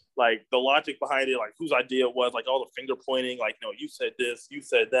Westbrook. Like the logic behind it, like whose idea it was, like all the finger pointing, like no, you said this, you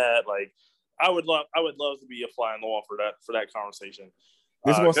said that. Like I would love to be a fly on the wall for that conversation.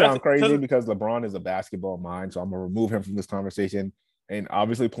 This is gonna sound crazy because LeBron is a basketball mind, so I'm gonna remove him from this conversation. And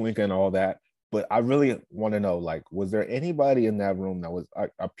obviously Pelinka and all that. But I really want to know, like, was there anybody in that room that was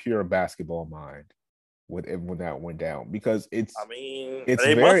a pure basketball mind when that went down? Because it's very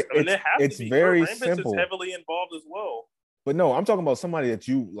simple. Is heavily involved as well. But no, I'm talking about somebody that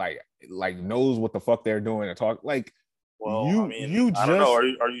you like knows what the fuck they're doing and talk like. Well, I don't know.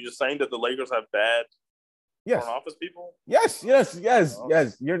 Are you just saying that the Lakers have bad front office people? Yes. You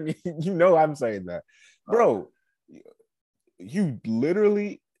know I'm saying that, bro. You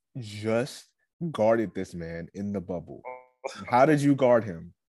literally just guarded this man in the bubble. How did you guard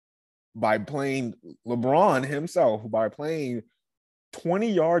him? By playing LeBron himself, by playing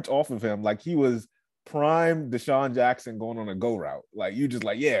 20 yards off of him like he was prime Deshaun Jackson going on a go route. Like you just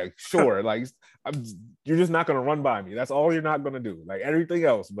like, yeah, sure. Like you're just not gonna run by me. That's all you're not gonna do. Like everything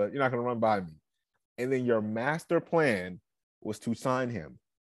else, but you're not gonna run by me. And then your master plan was to sign him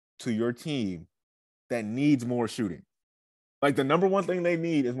to your team that needs more shooting. Like the number one thing they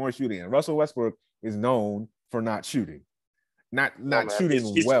need is more shooting. And Russell Westbrook is known for not shooting. Not shooting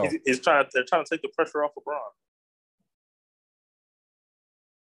well. They're trying to take the pressure off LeBron.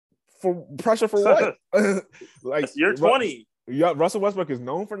 For pressure for what? Like you're 20. Yeah, Russell Westbrook is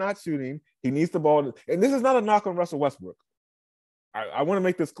known for not shooting. He needs the ball. And this is not a knock on Russell Westbrook. I want to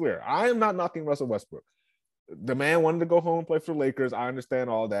make this clear. I am not knocking Russell Westbrook. The man wanted to go home and play for the Lakers. I understand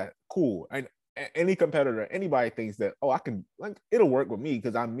all that. Cool. And any competitor, anybody thinks that, I can, like, it'll work with me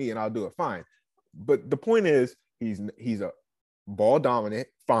because I'm me and I'll do it fine. But the point is, he's a ball dominant,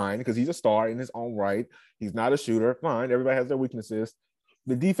 fine, because he's a star in his own right. He's not a shooter, fine. Everybody has their weaknesses.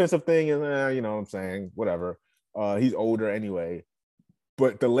 The defensive thing is, you know what I'm saying, whatever. He's older anyway.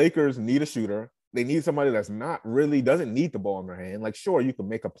 But the Lakers need a shooter. They need somebody that's doesn't need the ball in their hand. Like, sure, you can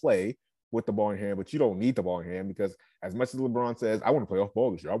make a play with the ball in hand, but you don't need the ball in hand because as much as LeBron says, I want to play off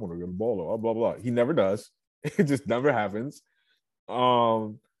ball this year, I want to get the ball, blah, blah, blah. He never does. It just never happens.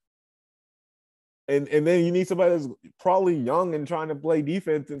 And then you need somebody that's probably young and trying to play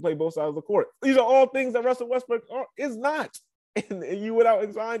defense and play both sides of the court. These are all things that Russell Westbrook is not. And you went out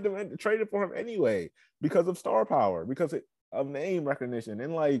and signed him and traded for him anyway because of star power, because of name recognition.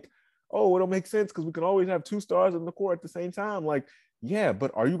 And like, oh, it'll make sense because we can always have 2 stars in the court at the same time. Like, yeah,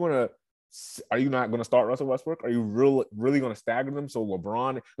 but are you not going to start Russell Westbrook? Are you really going to stagger them? So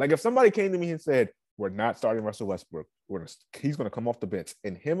LeBron, like if somebody came to me and said, we're not starting Russell Westbrook, he's going to come off the bench,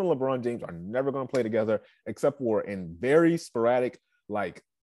 and him and LeBron James are never going to play together except for in very sporadic, like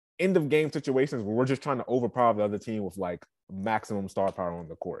end of game situations where we're just trying to overpower the other team with like maximum star power on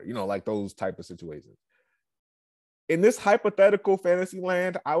the court, like those type of situations. In this hypothetical fantasy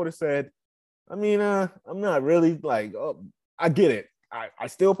land, I would have said, I mean, I'm not really like, oh, I get it. I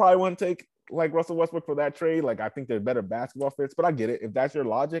still probably want to take like Russell Westbrook for that trade. Like, I think they're better basketball fits, but I get it. If that's your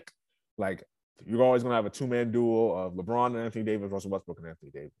logic, like you're always going to have a 2-man duo of LeBron and Anthony Davis, Russell Westbrook and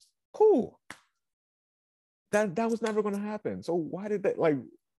Anthony Davis. Cool. That was never going to happen. So why did that, like,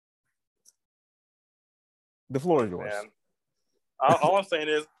 the floor is yours. Man. All I'm saying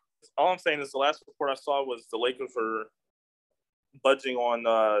is the last report I saw was the Lakers were budging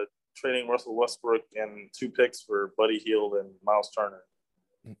on trading Russell Westbrook and 2 picks for Buddy Hield and Miles Turner.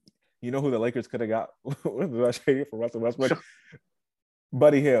 You know who the Lakers could have got traded for Russell Westbrook?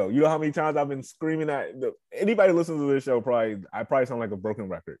 Buddy Hield. You know how many times I've been screaming at anybody listening to this show? I probably sound like a broken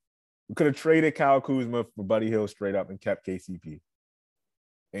record. We could have traded Kyle Kuzma for Buddy Hield straight up and kept KCP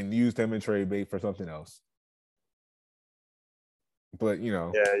and used him in trade bait for something else. But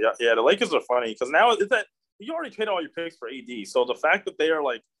yeah. The Lakers are funny because now is that you already traded all your picks for AD. So the fact that they are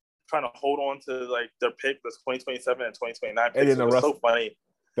like trying to hold on to like their pick that's 2027 and 2029 picks is so funny.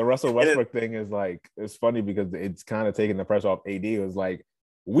 The Russell Westbrook thing is like, it's funny because it's kind of taking the pressure off AD. It was like,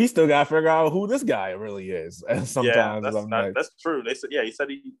 we still got to figure out who this guy really is. And sometimes that's true. They said, he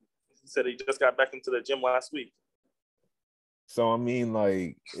said he just got back into the gym last week. So I mean,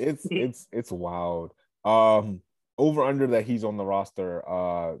 like it's wild. Over under that he's on the roster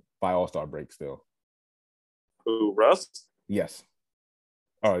by All-Star break still. Who, Russ? Yes.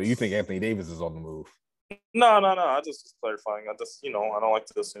 Oh, you think Anthony Davis is on the move? No. I just clarifying. I just, I don't like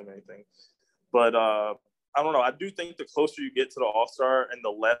to assume anything. But I don't know. I do think the closer you get to the All-Star and the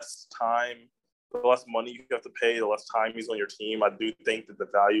less money you have to pay, the less time he's on your team, I do think that the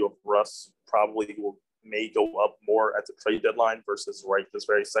value of Russ probably may go up more at the trade deadline versus right this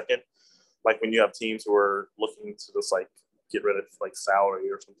very second. Like when you have teams who are looking to just like get rid of like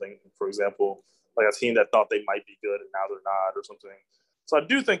salary or something, for example, like a team that thought they might be good and now they're not or something. So I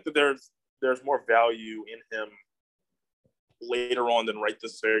do think that there's more value in him later on than right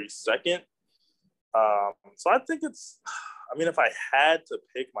this very second. So I think if I had to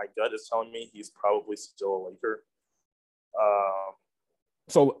pick, my gut is telling me he's probably still a Laker.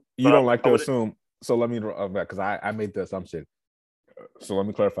 So you don't like to assume. So let me, because I made the assumption. So let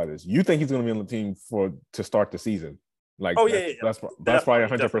me clarify this. You think he's going to be on the team to start the season? Like, that's probably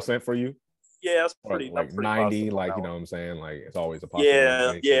 100% for you. Yeah, that's pretty. Like 90, like you know what I'm saying. Like it's always a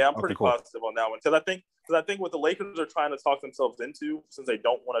possibility. Yeah, I'm pretty positive on that one because I think what the Lakers are trying to talk themselves into, since they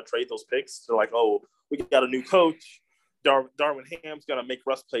don't want to trade those picks, they're like, oh, we got a new coach. Darvin Ham's going to make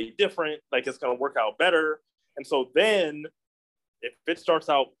Russ play different. Like it's going to work out better. And so then, if it starts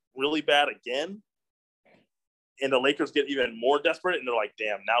out really bad again, and the Lakers get even more desperate, and they're like,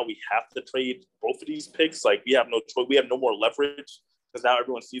 damn, now we have to trade both of these picks. Like we have no choice. We have no more leverage because now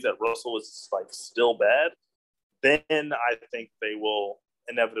everyone sees that Russell is like still bad. Then I think they will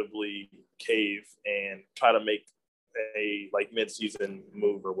inevitably cave and try to make a like mid-season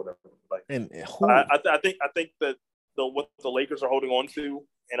move or whatever. Like, I think that what the Lakers are holding on to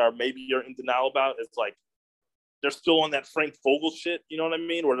and are maybe you're in denial about is like they're still on that Frank Vogel shit. You know what I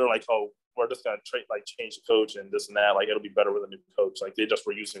mean? Where they're like, oh, we're just gonna change the coach and this and that. Like it'll be better with a new coach. Like they just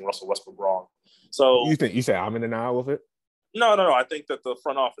were using Russell Westbrook wrong. So you say I'm in denial with it? No. I think that the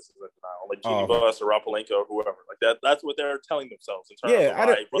front office is in denial, like Jimmy Buss or Rob Pelinka or whoever. Like that. That's what they're telling themselves in terms of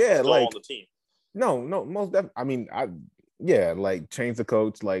why Russell's still on the team. No, most definitely. I mean, like change the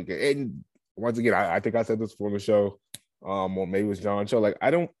coach. Like, and once again, I think I said this before the show, or maybe it was John show. Like,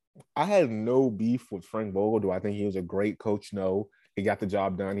 I had no beef with Frank Vogel. Do I think he was a great coach? No. He got the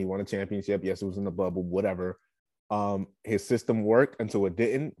job done. He won a championship. Yes, it was in the bubble, whatever. His system worked until it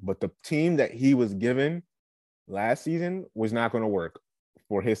didn't. But the team that he was given last season was not going to work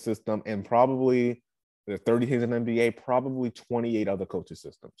for his system. And probably the 30 teams in the NBA, probably 28 other coaches'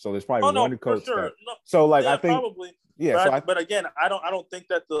 systems. So there's probably one coach. Sure. So like I think probably. Yeah. But again, I don't think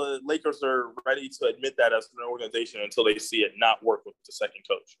that the Lakers are ready to admit that as an organization until they see it not work with the second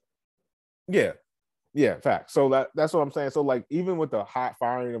coach. Yeah. Yeah, fact. So that's what I'm saying. So like even with the hot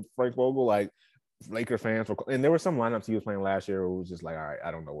firing of Frank Vogel, like Laker fans were, and there were some lineups he was playing last year who was just like, all right,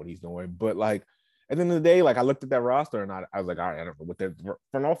 I don't know what he's doing. But like at the end of the day, like I looked at that roster and I was like, all right, I don't know what their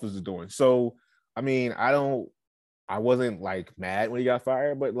front office is doing. So I mean, I wasn't like mad when he got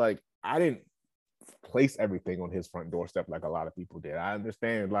fired, but like I didn't place everything on his front doorstep like a lot of people did. I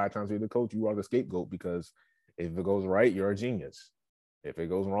understand a lot of times you're the coach, you are the scapegoat because if it goes right, you're a genius. If it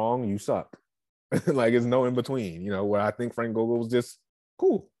goes wrong, you suck. Like it's no in between, where I think Frank Vogel was just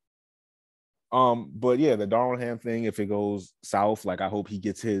cool. But yeah, the Darvin Ham thing, if it goes south, like I hope he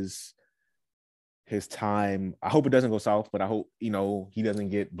gets his time. I hope it doesn't go south, but I hope, he doesn't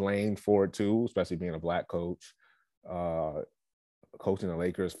get blamed for it too, especially being a black coach. Coaching the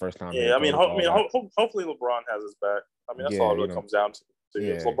Lakers first time. Yeah, hopefully LeBron has his back. I mean, that's all it really comes down to.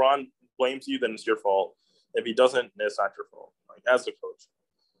 Yeah. If LeBron blames you, then it's your fault. If he doesn't, then it's not your fault. Like as the coach,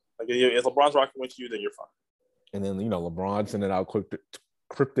 like if LeBron's rocking with you, then you're fine. And then LeBron sending out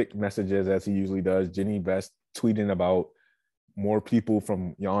cryptic messages as he usually does. Jenny Best tweeting about more people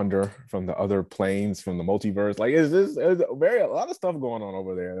from yonder, from the other planes, from the multiverse. Like, there's a lot of stuff going on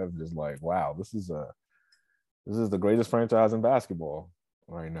over there. I'm just like, wow, this is the greatest franchise in basketball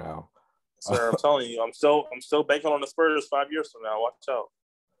right now. Sir, I'm telling you, I'm still banking on the Spurs 5 years from now. Watch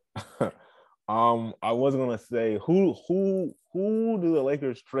out. I was gonna say who do the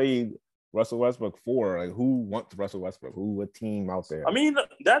Lakers trade Russell Westbrook for? Like, who wants Russell Westbrook? What team out there? I mean,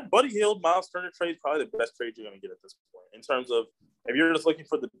 that Buddy Hield, Miles Turner trade is probably the best trade you're gonna get at this point. In terms of if you're just looking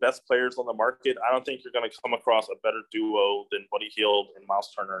for the best players on the market, I don't think you're gonna come across a better duo than Buddy Hield and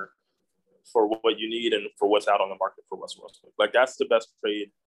Miles Turner for what you need and for what's out on the market for Russell Westbrook. Like that's the best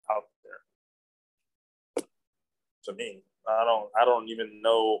trade out there. To me, I don't even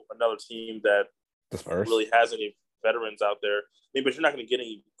know another team that really has any veterans out there. I mean, but you're not going to get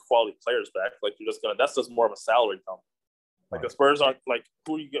any quality players back. Like you're just that's just more of a salary dump. Like the Spurs aren't like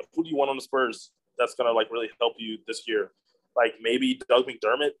who do you want on the Spurs that's going to like really help you this year? Like maybe Doug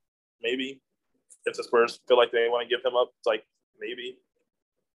McDermott, maybe if the Spurs feel like they want to give him up, it's like maybe.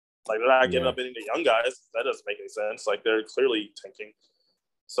 Like they're not giving up any of the young guys. That doesn't make any sense. Like they're clearly tanking.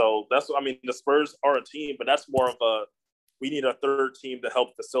 So the Spurs are a team, but that's more of we need a third team to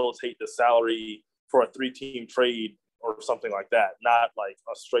help facilitate the salary for a 3-team trade or something like that. Not like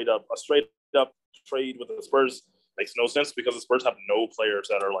a straight up trade with the Spurs makes no sense because the Spurs have no players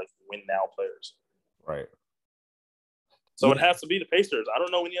that are like win now players. Right. So it has to be the Pacers. I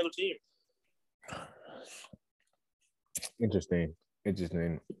don't know any other team. Interesting.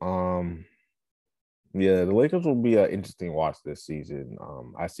 Yeah, the Lakers will be an interesting watch this season.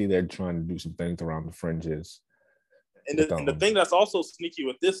 I see they're trying to do some things around the fringes. And the thing that's also sneaky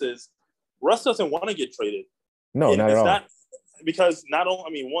with this is Russ doesn't want to get traded. No, not at all. Because not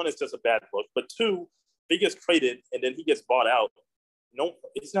only, one, it's just a bad look, but two, if he gets traded and then he gets bought out, no,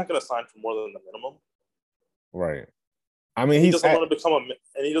 he's not going to sign for more than the minimum. Right. I mean, he doesn't want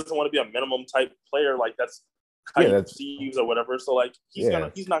to be a minimum type player. Like that's how he perceives or whatever. So like he's not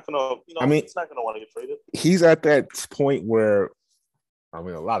gonna he's not gonna want to get traded. He's at that point where a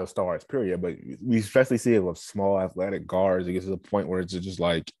lot of stars, period, but we especially see it with small athletic guards. It gets to the point where it's just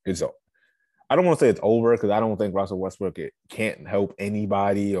like I don't want to say it's over because I don't think Russell Westbrook can't help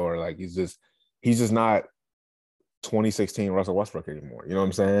anybody or like he's just not 2016 Russell Westbrook anymore. You know what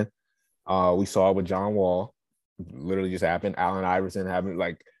I'm saying? We saw it with John Wall. Literally just happened. Allen Iverson having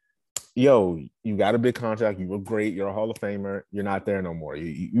like, yo, you got a big contract. You look great. You're a Hall of Famer. You're not there no more.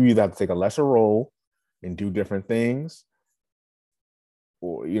 You either have to take a lesser role and do different things,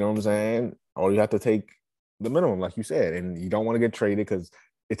 or you know what I'm saying, or you have to take the minimum, like you said, and you don't want to get traded because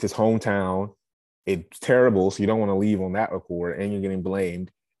it's his hometown. It's terrible, so you don't want to leave on that accord, and you're getting blamed.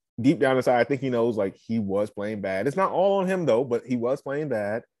 Deep down inside, I think he knows like he was playing bad. It's not all on him though, but he was playing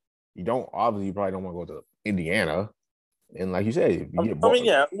bad. You probably don't want to go to Indiana. And like you said, and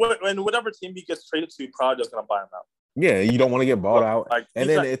whatever team he gets traded to, probably just gonna buy him out. Yeah, you don't want to get bought out. Like, and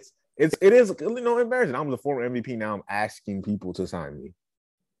then it is embarrassing. I'm the former MVP now. I'm asking people to sign me.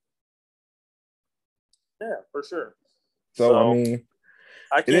 Yeah, for sure. So I mean,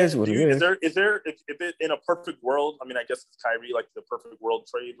 it is what it is. Is there if it in a perfect world? I mean, I guess it's Kyrie, like the perfect world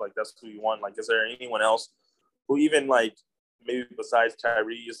trade. Like that's who you want. Like, is there anyone else who even like maybe besides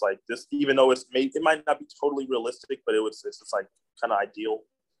Kyrie is like this? Even though it might not be totally realistic, but it's just like kind of ideal.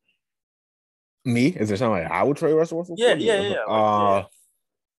 Me? Is there somebody I would trade Russell Westbrook? Yeah.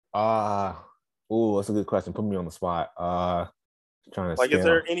 Oh, that's a good question. Put me on the spot. Trying to is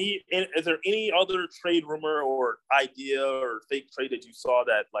there any other trade rumor or idea or fake trade that you saw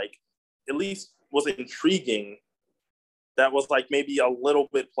that like at least was intriguing, that was like maybe a little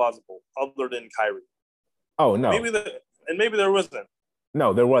bit plausible other than Kyrie? Oh no, maybe there wasn't.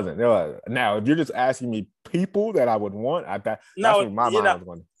 No, there wasn't. Now, if you're just asking me people that I would want, that's what my mind was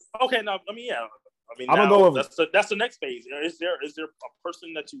going. Okay, no, I mean, yeah. I mean, I'm gonna go with that's the next phase. Is there a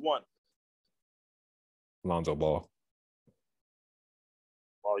person that you want? Lonzo Ball.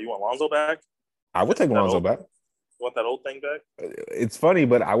 Oh, you want Lonzo back? I would take Lonzo back. Want that old thing back? It's funny,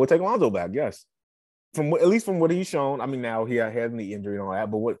 but I would take Lonzo back. Yes, at least from what he's shown. I mean, now he had a knee injury and all that,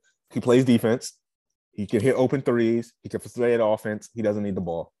 but what he plays defense. He can hit open threes. He can facilitate offense. He doesn't need the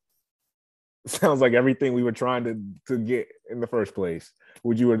ball. Sounds like everything we were trying to get in the first place,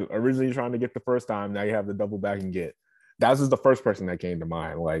 which you were originally trying to get the first time. Now you have to double back and get. That was the first person that came to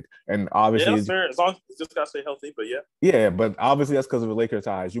mind. Like, and obviously, yeah, fair. As long as you just gotta stay healthy. But yeah, yeah. But obviously, that's because of the Lakers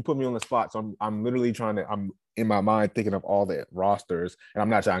ties. You put me on the spot, so I'm literally trying to. I'm in my mind thinking of all the rosters, and I'm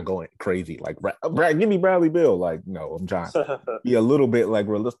not trying to go crazy. Like, give me Bradley Beal. Like, no, I'm trying to be a little bit like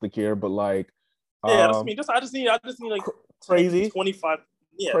realistic here, but like, yeah. I just need like crazy 25.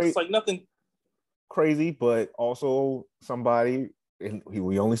 Yeah, it's like nothing crazy, but also somebody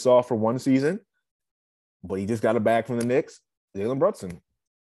we only saw for one season. But he just got it back from the Knicks, Jalen Brunson.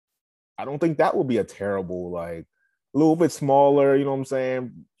 I don't think that would be a terrible, like, a little bit smaller, you know what I'm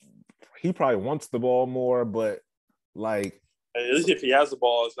saying? He probably wants the ball more, but, like... At least if he has the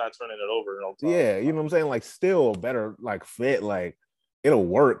ball, it's not turning it over. Yeah, you know what I'm saying? Like, still better, like, fit, like, it'll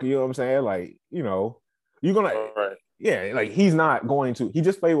work, you know what I'm saying? Like, you know, you're going to... Right. Yeah, like, he's not going to... He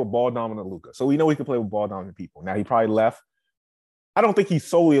just played with ball-dominant Luka, so we know he can play with ball-dominant people. Now, he probably left. I don't think he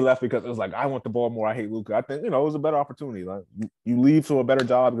solely left because it was like, I want the ball more. I hate Luka. I think, you know, it was a better opportunity. Like, you leave to a better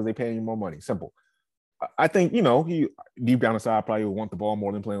job because they paying you more money. Simple. I think, you know, he deep down inside probably would want the ball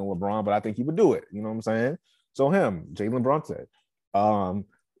more than playing with LeBron, but I think he would do it. You know what I'm saying? So him, Jalen Brunson.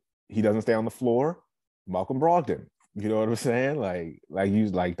 He doesn't stay on the floor. Malcolm Brogdon. You know what I'm saying?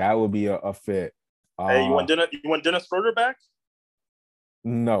 Like that would be a fit. Hey, you want Dennis Schroeder back?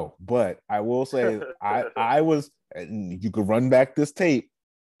 No, but I will say I was. You could run back this tape.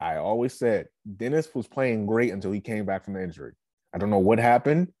 I always said Dennis was playing great until he came back from the injury. I don't know what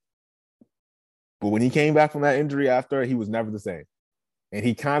happened, but when he came back from that injury after, he was never the same. And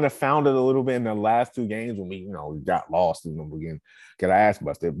he kind of found it a little bit in the last two games when we got lost in the beginning, got our ass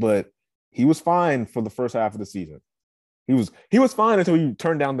busted. But he was fine for the first half of the season. He was fine until he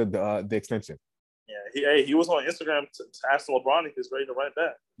turned down the extension. Yeah, he was on Instagram to ask LeBron if he's ready to run it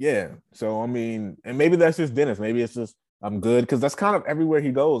back. Yeah, so I mean, and maybe that's just Dennis. Maybe it's just I'm good because that's kind of everywhere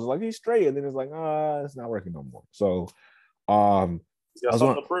he goes. Like he's straight, and then it's like, it's not working no more. So, he's got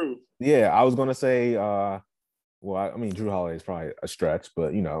something to prove. Yeah, I was gonna say, well, I mean, Drew Holiday is probably a stretch,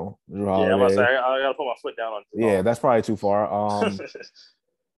 but Drew Holiday. Yeah, I'm gonna say I gotta put my foot down on. Drew Holiday. That's probably too far.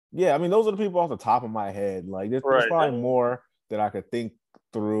 Yeah, I mean, those are the people off the top of my head. Like, there's probably more that I could think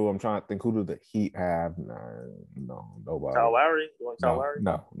through. I'm trying to think, who do the Heat have? No, nobody. Kyle Lowry? You want Kyle Lowry?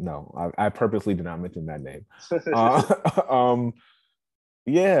 No. I purposely did not mention that name.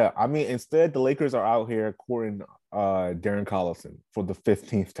 Yeah, I mean, instead, the Lakers are out here courting Darren Collison for the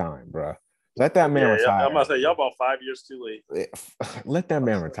 15th time, bro. Let that man retire. I'm gonna say y'all about 5 years too late. Let that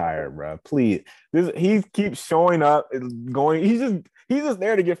man retire, bro. Please. He keeps showing up and going. He's just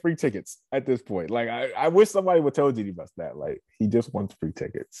there to get free tickets at this point. Like I wish somebody would tell Genie Bus that. Like he just wants free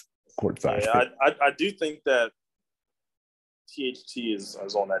tickets courtside. Yeah, I do think that THT is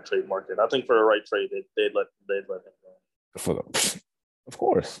on that trade market. I think for the right trade, they'd let him go. Of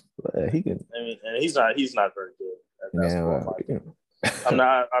course, he can. I mean, and he's not very good at basketball. I'm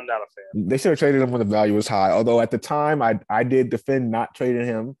not a fan. They should have traded him when the value was high. Although at the time, I did defend not trading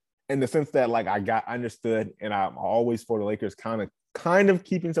him in the sense that like I understood, and I'm always for the Lakers kind of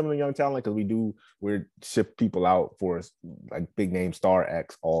keeping some of the young talent because we ship people out for like big name star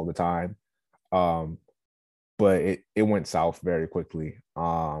X all the time. But it went south very quickly.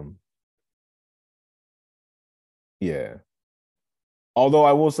 Yeah. Although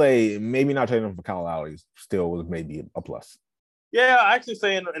I will say maybe not trading him for Kyle Lowry still was maybe a plus. Yeah, I actually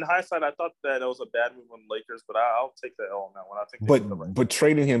say in hindsight, I thought that it was a bad move on the Lakers, but I'll take the L on that one. I think, but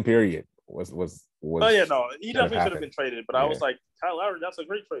trading him, period, was. Oh yeah, no, he definitely should have been traded. But I was like, Kyle Lowry, that's a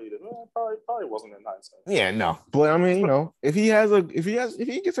great trade. Well, probably wasn't in hindsight. Yeah, no, but I mean, if he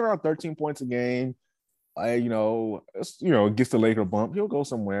gets around 13 points a game, gets the Laker bump, he'll go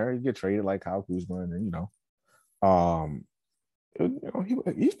somewhere. He get traded like Kyle Kuzma, and he'll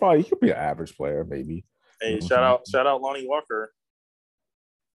be an average player, maybe. Hey, shout out Lonnie Walker.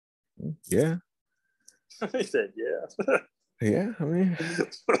 Yeah. He said, yeah. Yeah, I mean.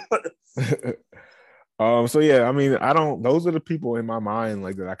 So yeah, I mean, those are the people in my mind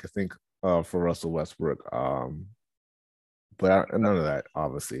like that I could think of for Russell Westbrook. But none of that,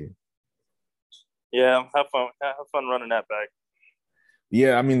 obviously. Yeah, have fun running that back.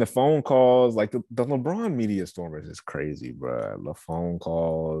 Yeah, I mean the phone calls, like the LeBron media storm is just crazy, bro. The phone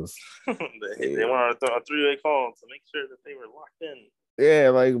calls. they wanted a three-way call to make sure that they were locked in. Yeah,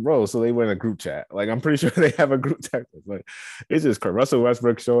 like bro, so they were in a group chat. Like I'm pretty sure they have a group chat. Like it's just crazy. Russell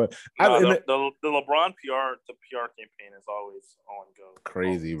Westbrook showing. No, the LeBron PR campaign is always on go.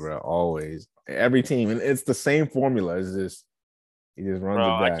 Crazy, Always. bro. Always every team, and it's the same formula. It's just he just runs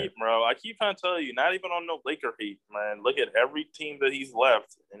it back. I keep trying to tell you, not even on no Laker hate, man. Look at every team that he's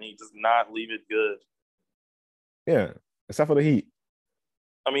left, and he does not leave it good. Yeah, except for the Heat.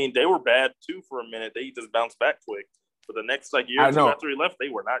 I mean, they were bad too for a minute. They just bounced back quick. For the next year or two after he left, they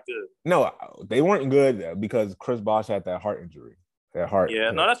were not good. No, they weren't good because Chris Bosh had that heart injury. That heart.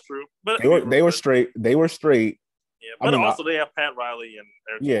 Yeah, no, that's true. But they were straight. They were straight. Yeah, but also they have Pat Riley and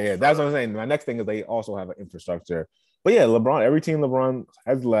Eric yeah. That's what I'm saying. My next thing is they also have an infrastructure. But yeah, LeBron. Every team LeBron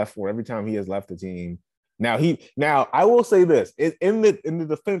has left, or every time he has left the team. Now I will say this in the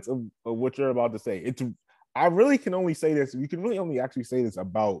defense of what you're about to say. I really can only say this. You can really only actually say this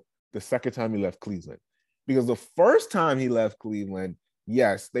about the second time he left Cleveland. Because the first time he left Cleveland,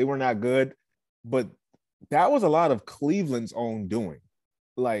 yes, they were not good, but that was a lot of Cleveland's own doing.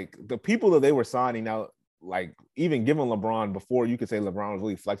 Like the people that they were signing out, like even giving LeBron before you could say LeBron was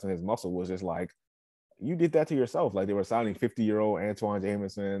really flexing his muscle was just like, you did that to yourself. Like they were signing 50-year-old Antoine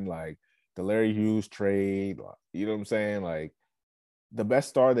Jameson, like the Larry Hughes trade. You know what I'm saying? Like the best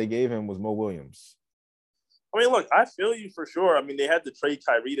star they gave him was Mo Williams. I mean, look, I feel you for sure. I mean, they had to trade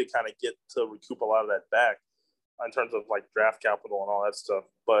Kyrie to kind of get to recoup a lot of that back in terms of like draft capital and all that stuff.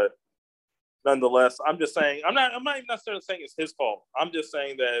 But nonetheless, I'm just saying, I'm not even necessarily saying it's his fault. I'm just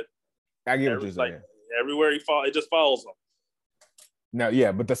saying that I get what you're saying. Like everywhere he falls, it just follows him. Now,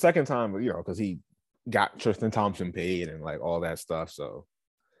 yeah, but the second time, because he got Tristan Thompson paid and like all that stuff. So,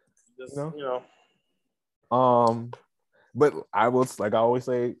 just, but I was like I always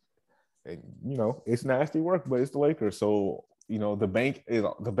say, it's nasty work, but it's the Lakers. So, the bank.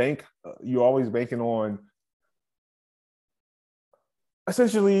 You're always banking on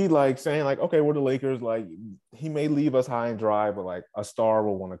essentially like saying like, okay, we're the Lakers. Like he may leave us high and dry, but like a star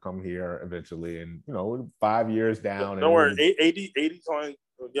will want to come here eventually. And 5 years down. Don't worry, AD's going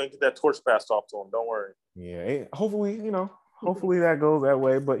to get that torch passed off to him. Don't worry. Yeah, hopefully that goes that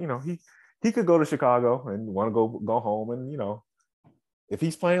way. But he could go to Chicago and want to go home, and if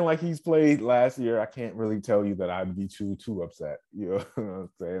he's playing like he's played last year, I can't really tell you that I'd be too upset. You know what I'm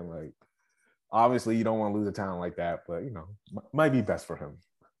saying? Like, obviously, you don't want to lose a talent like that, but might be best for him.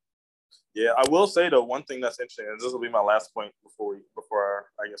 Yeah, I will say though, one thing that's interesting, and this will be my last point before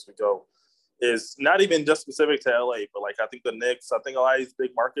I guess we go, is not even just specific to LA, but like I think the Knicks, I think a lot of these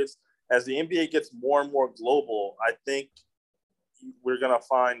big markets, as the NBA gets more and more global, I think we're gonna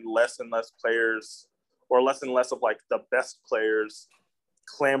find less and less players, or less and less of like the best players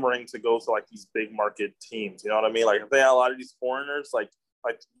clamoring to go to like these big market teams. You know what I mean? Like I think a lot of these foreigners, like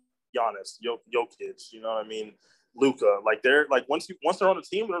Giannis, Jokic, you know what I mean? Luka, like they're like once they're on the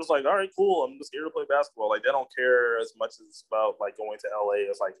team, they're just like, all right, cool, I'm just here to play basketball. Like they don't care as much as about like going to LA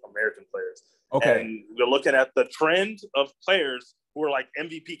as like American players. Okay. And we're looking at the trend of players who are like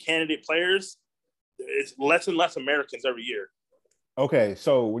MVP candidate players. It's less and less Americans every year. Okay,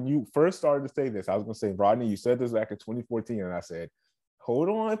 so when you first started to say this, I was going to say, Rodney, you said this back in 2014, and I said, hold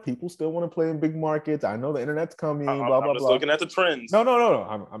on, people still want to play in big markets. I know the internet's coming. I'm just looking at the trends. No.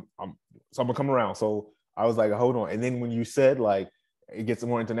 I'm gonna come around. So I was like, hold on. And then when you said like it gets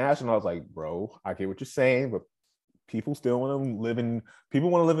more international, I was like, bro, I get what you're saying, but people still want to live in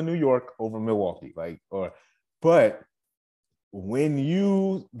New York over Milwaukee. But when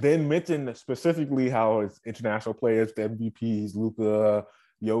you then mention specifically how it's international players, the MVPs, Luka,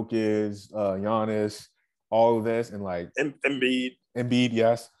 Jokic, Giannis, all of this, and like Embiid,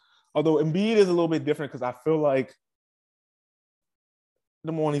 yes. Although Embiid is a little bit different because I feel like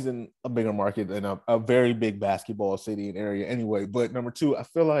number one, he's in a bigger market than a very big basketball city and area anyway. But number two, I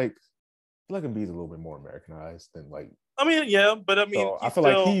feel like Embiid's a little bit more Americanized than like. I mean, yeah, but I mean, so I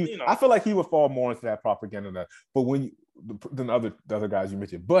feel like he would fall more into that propaganda. But when than the other guys you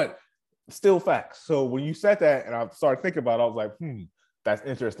mentioned, but still facts. So when you said that, and I started thinking about it, I was like, that's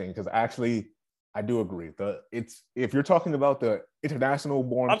interesting because actually. I do agree. If you're talking about the international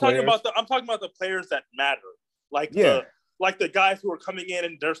born players, I'm talking about the players that matter. Like the guys who are coming in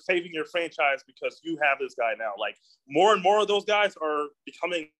and they're saving your franchise because you have this guy now. Like more and more of those guys are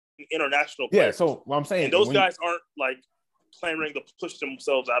becoming international players. Yeah, so what I'm saying, and those guys aren't like clamoring to push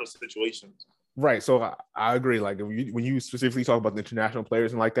themselves out of situations. Right. So I agree. Like when you specifically talk about the international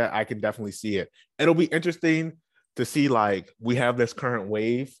players and like that, I can definitely see it. It'll be interesting to see like we have this current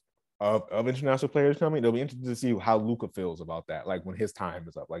wave of international players coming. It'll be interesting to see how Luka feels about that. Like when his time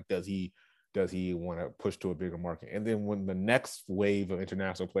is up, like does he want to push to a bigger market? And then when the next wave of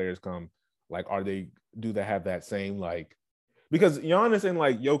international players come, like do they have that same like? because Giannis and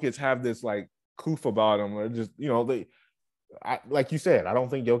like Jokic have this like coof about them, or just like you said, I don't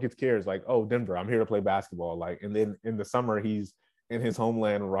think Jokic cares. Like, oh, Denver, I'm here to play basketball. Like, and then in the summer, he's in his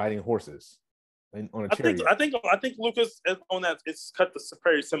homeland riding horses on a chariot. I think Lucas is on that. It's cut the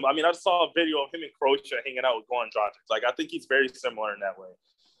very similar. I mean, I saw a video of him in Croatia hanging out with Goran Dragic. Like, I think he's very similar in that way.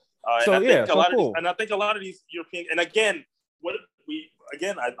 I think a lot of these European, and again,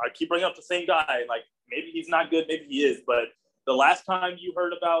 I keep bringing up the same guy. Like, maybe he's not good, maybe he is, but the last time you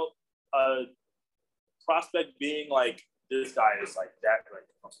heard about a prospect being like, this guy is like that, like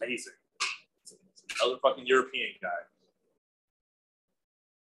amazing. It's another fucking European guy.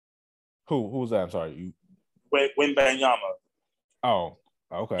 Who's that? I'm sorry. Wembanyama. Oh,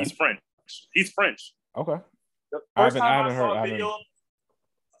 okay. He's French. Okay. The first time I saw a video.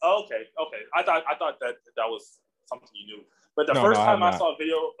 Okay. I thought that was something you knew. But the first time I saw a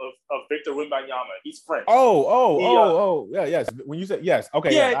video of Victor Wembanyama, he's French. Yeah, yes. When you said yes,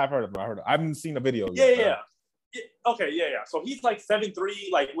 okay, yeah, I've heard of him. I haven't seen a video yet. Yeah. Okay, yeah. So he's like 7'3",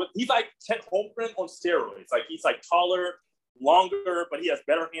 he's like Chet Holmgren on steroids. Like, he's like taller, longer, but he has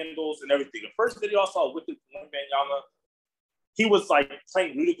better handles and everything. The first video I saw with Wembanyama, he was like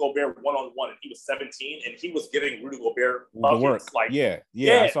playing Rudy Gobert one-on-one, and he was 17, and he was giving Rudy Gobert buckets. Like, yeah,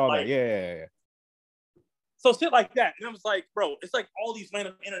 I saw that. Yeah. So shit like that. And I was like, bro, it's like all these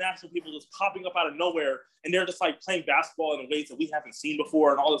random international people just popping up out of nowhere, and they're just like playing basketball in ways that we haven't seen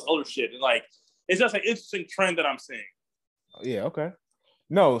before and all this other shit. And like, it's just an interesting trend that I'm seeing. Yeah, okay.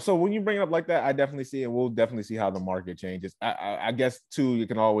 No, so when you bring it up like that, I definitely see it. We'll definitely see how the market changes. I guess, too, you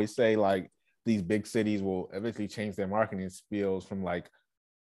can always say, like, these big cities will eventually change their marketing spiels from, like,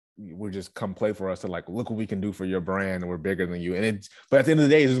 we're just come play for us to, like, look what we can do for your brand and we're bigger than you. But at the end of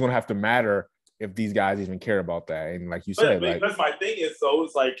the day, it's going to have to matter if these guys even care about that. And like you said, because my thing is, though,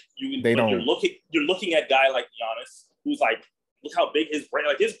 it's like you're looking at a guy like Giannis, who's like, look how big his brand.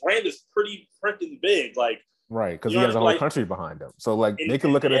 Like, his brand is pretty freaking big. Like, right, because he has a whole country behind him. So like, they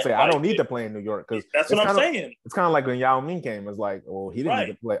can look at it and say, I don't need to play in New York, because that's what I'm saying. It's kind of like when Yao Ming came. It's like, well, he didn't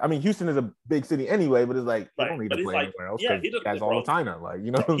need to play. I mean, Houston is a big city anyway, but it's like, he don't need to play anywhere else. Yeah, he has all the China. Like,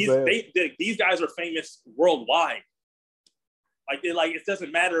 you know what I'm saying? These guys are famous worldwide. Like, it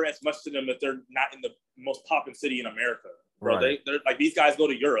doesn't matter as much to them if they're not in the most poppin' city in America, bro. Right. They're like, these guys go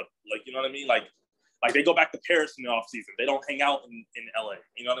to Europe. Like, you know what I mean? Like they go back to Paris in the off season. They don't hang out in LA.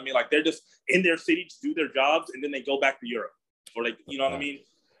 You know what I mean? Like, they're just in their city to do their jobs, and then they go back to Europe. Or like, you know what I mean?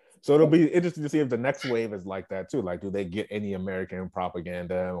 So it'll be interesting to see if the next wave is like that too. Like, do they get any American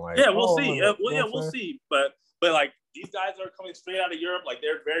propaganda? Like, yeah, we'll see. We'll see. But like, these guys are coming straight out of Europe. Like,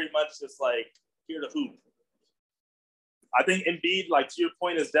 they're very much just like here to hoop. I think Embiid, like, to your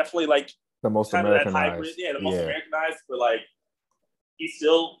point, is definitely like the most Americanized. The most Americanized, but like, he's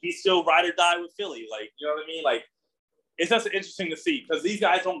still ride or die with Philly. Like, you know what I mean? Like, it's just interesting to see, because these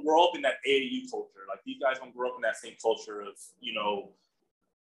guys don't grow up in that AAU culture. Like, these guys don't grow up in that same culture of, you know,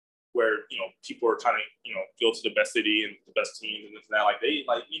 where, you know, people are trying to, you know, go to the best city and the best teams and this and that. Like, they,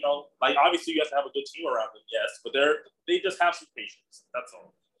 like, you know, like, obviously you have to have a good team around them, yes, but they just have some patience. That's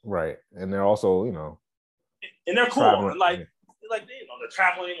all. Right. And they're also, you know, and they're cool. And like, you know, they're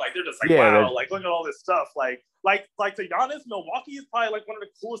traveling. Like, they're just like, wow, like, look at all this stuff. Like to Giannis, Milwaukee is probably like one of the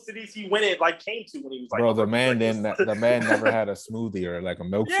coolest cities he came to when he was like, bro, the man never had a smoothie or like a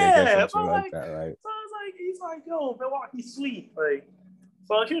milkshake or something like that, right? So it's like, he's like, yo, Milwaukee's sweet. Like,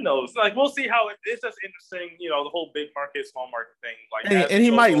 so who knows? Like, we'll see how it's just interesting, you know, the whole big market, small market thing. Like, and he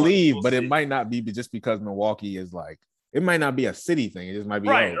might leave, but it might not be just because Milwaukee is like, it might not be a city thing. It just might be,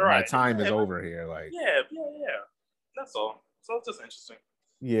 my time is over here. Like, yeah. That's all. So it's just interesting.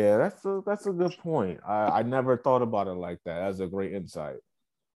 Yeah, that's a good point. I never thought about it like that. That's a great insight.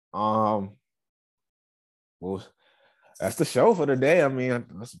 Well, that's the show for today. I mean,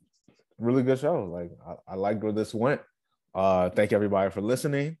 that's a really good show. Like, I like where this went. Thank everybody for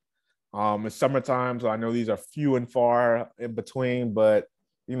listening. It's summertime, so I know these are few and far in between, but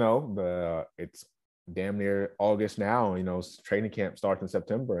you know, it's damn near August now. You know, training camp starts in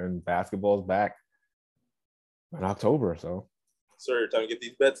September and basketball's back in October. So, sir, time to get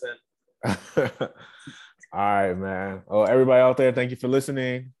these bets in. All right, man. Oh, everybody out there, thank you for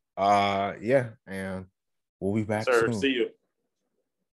listening. Yeah, and we'll be back soon. See you.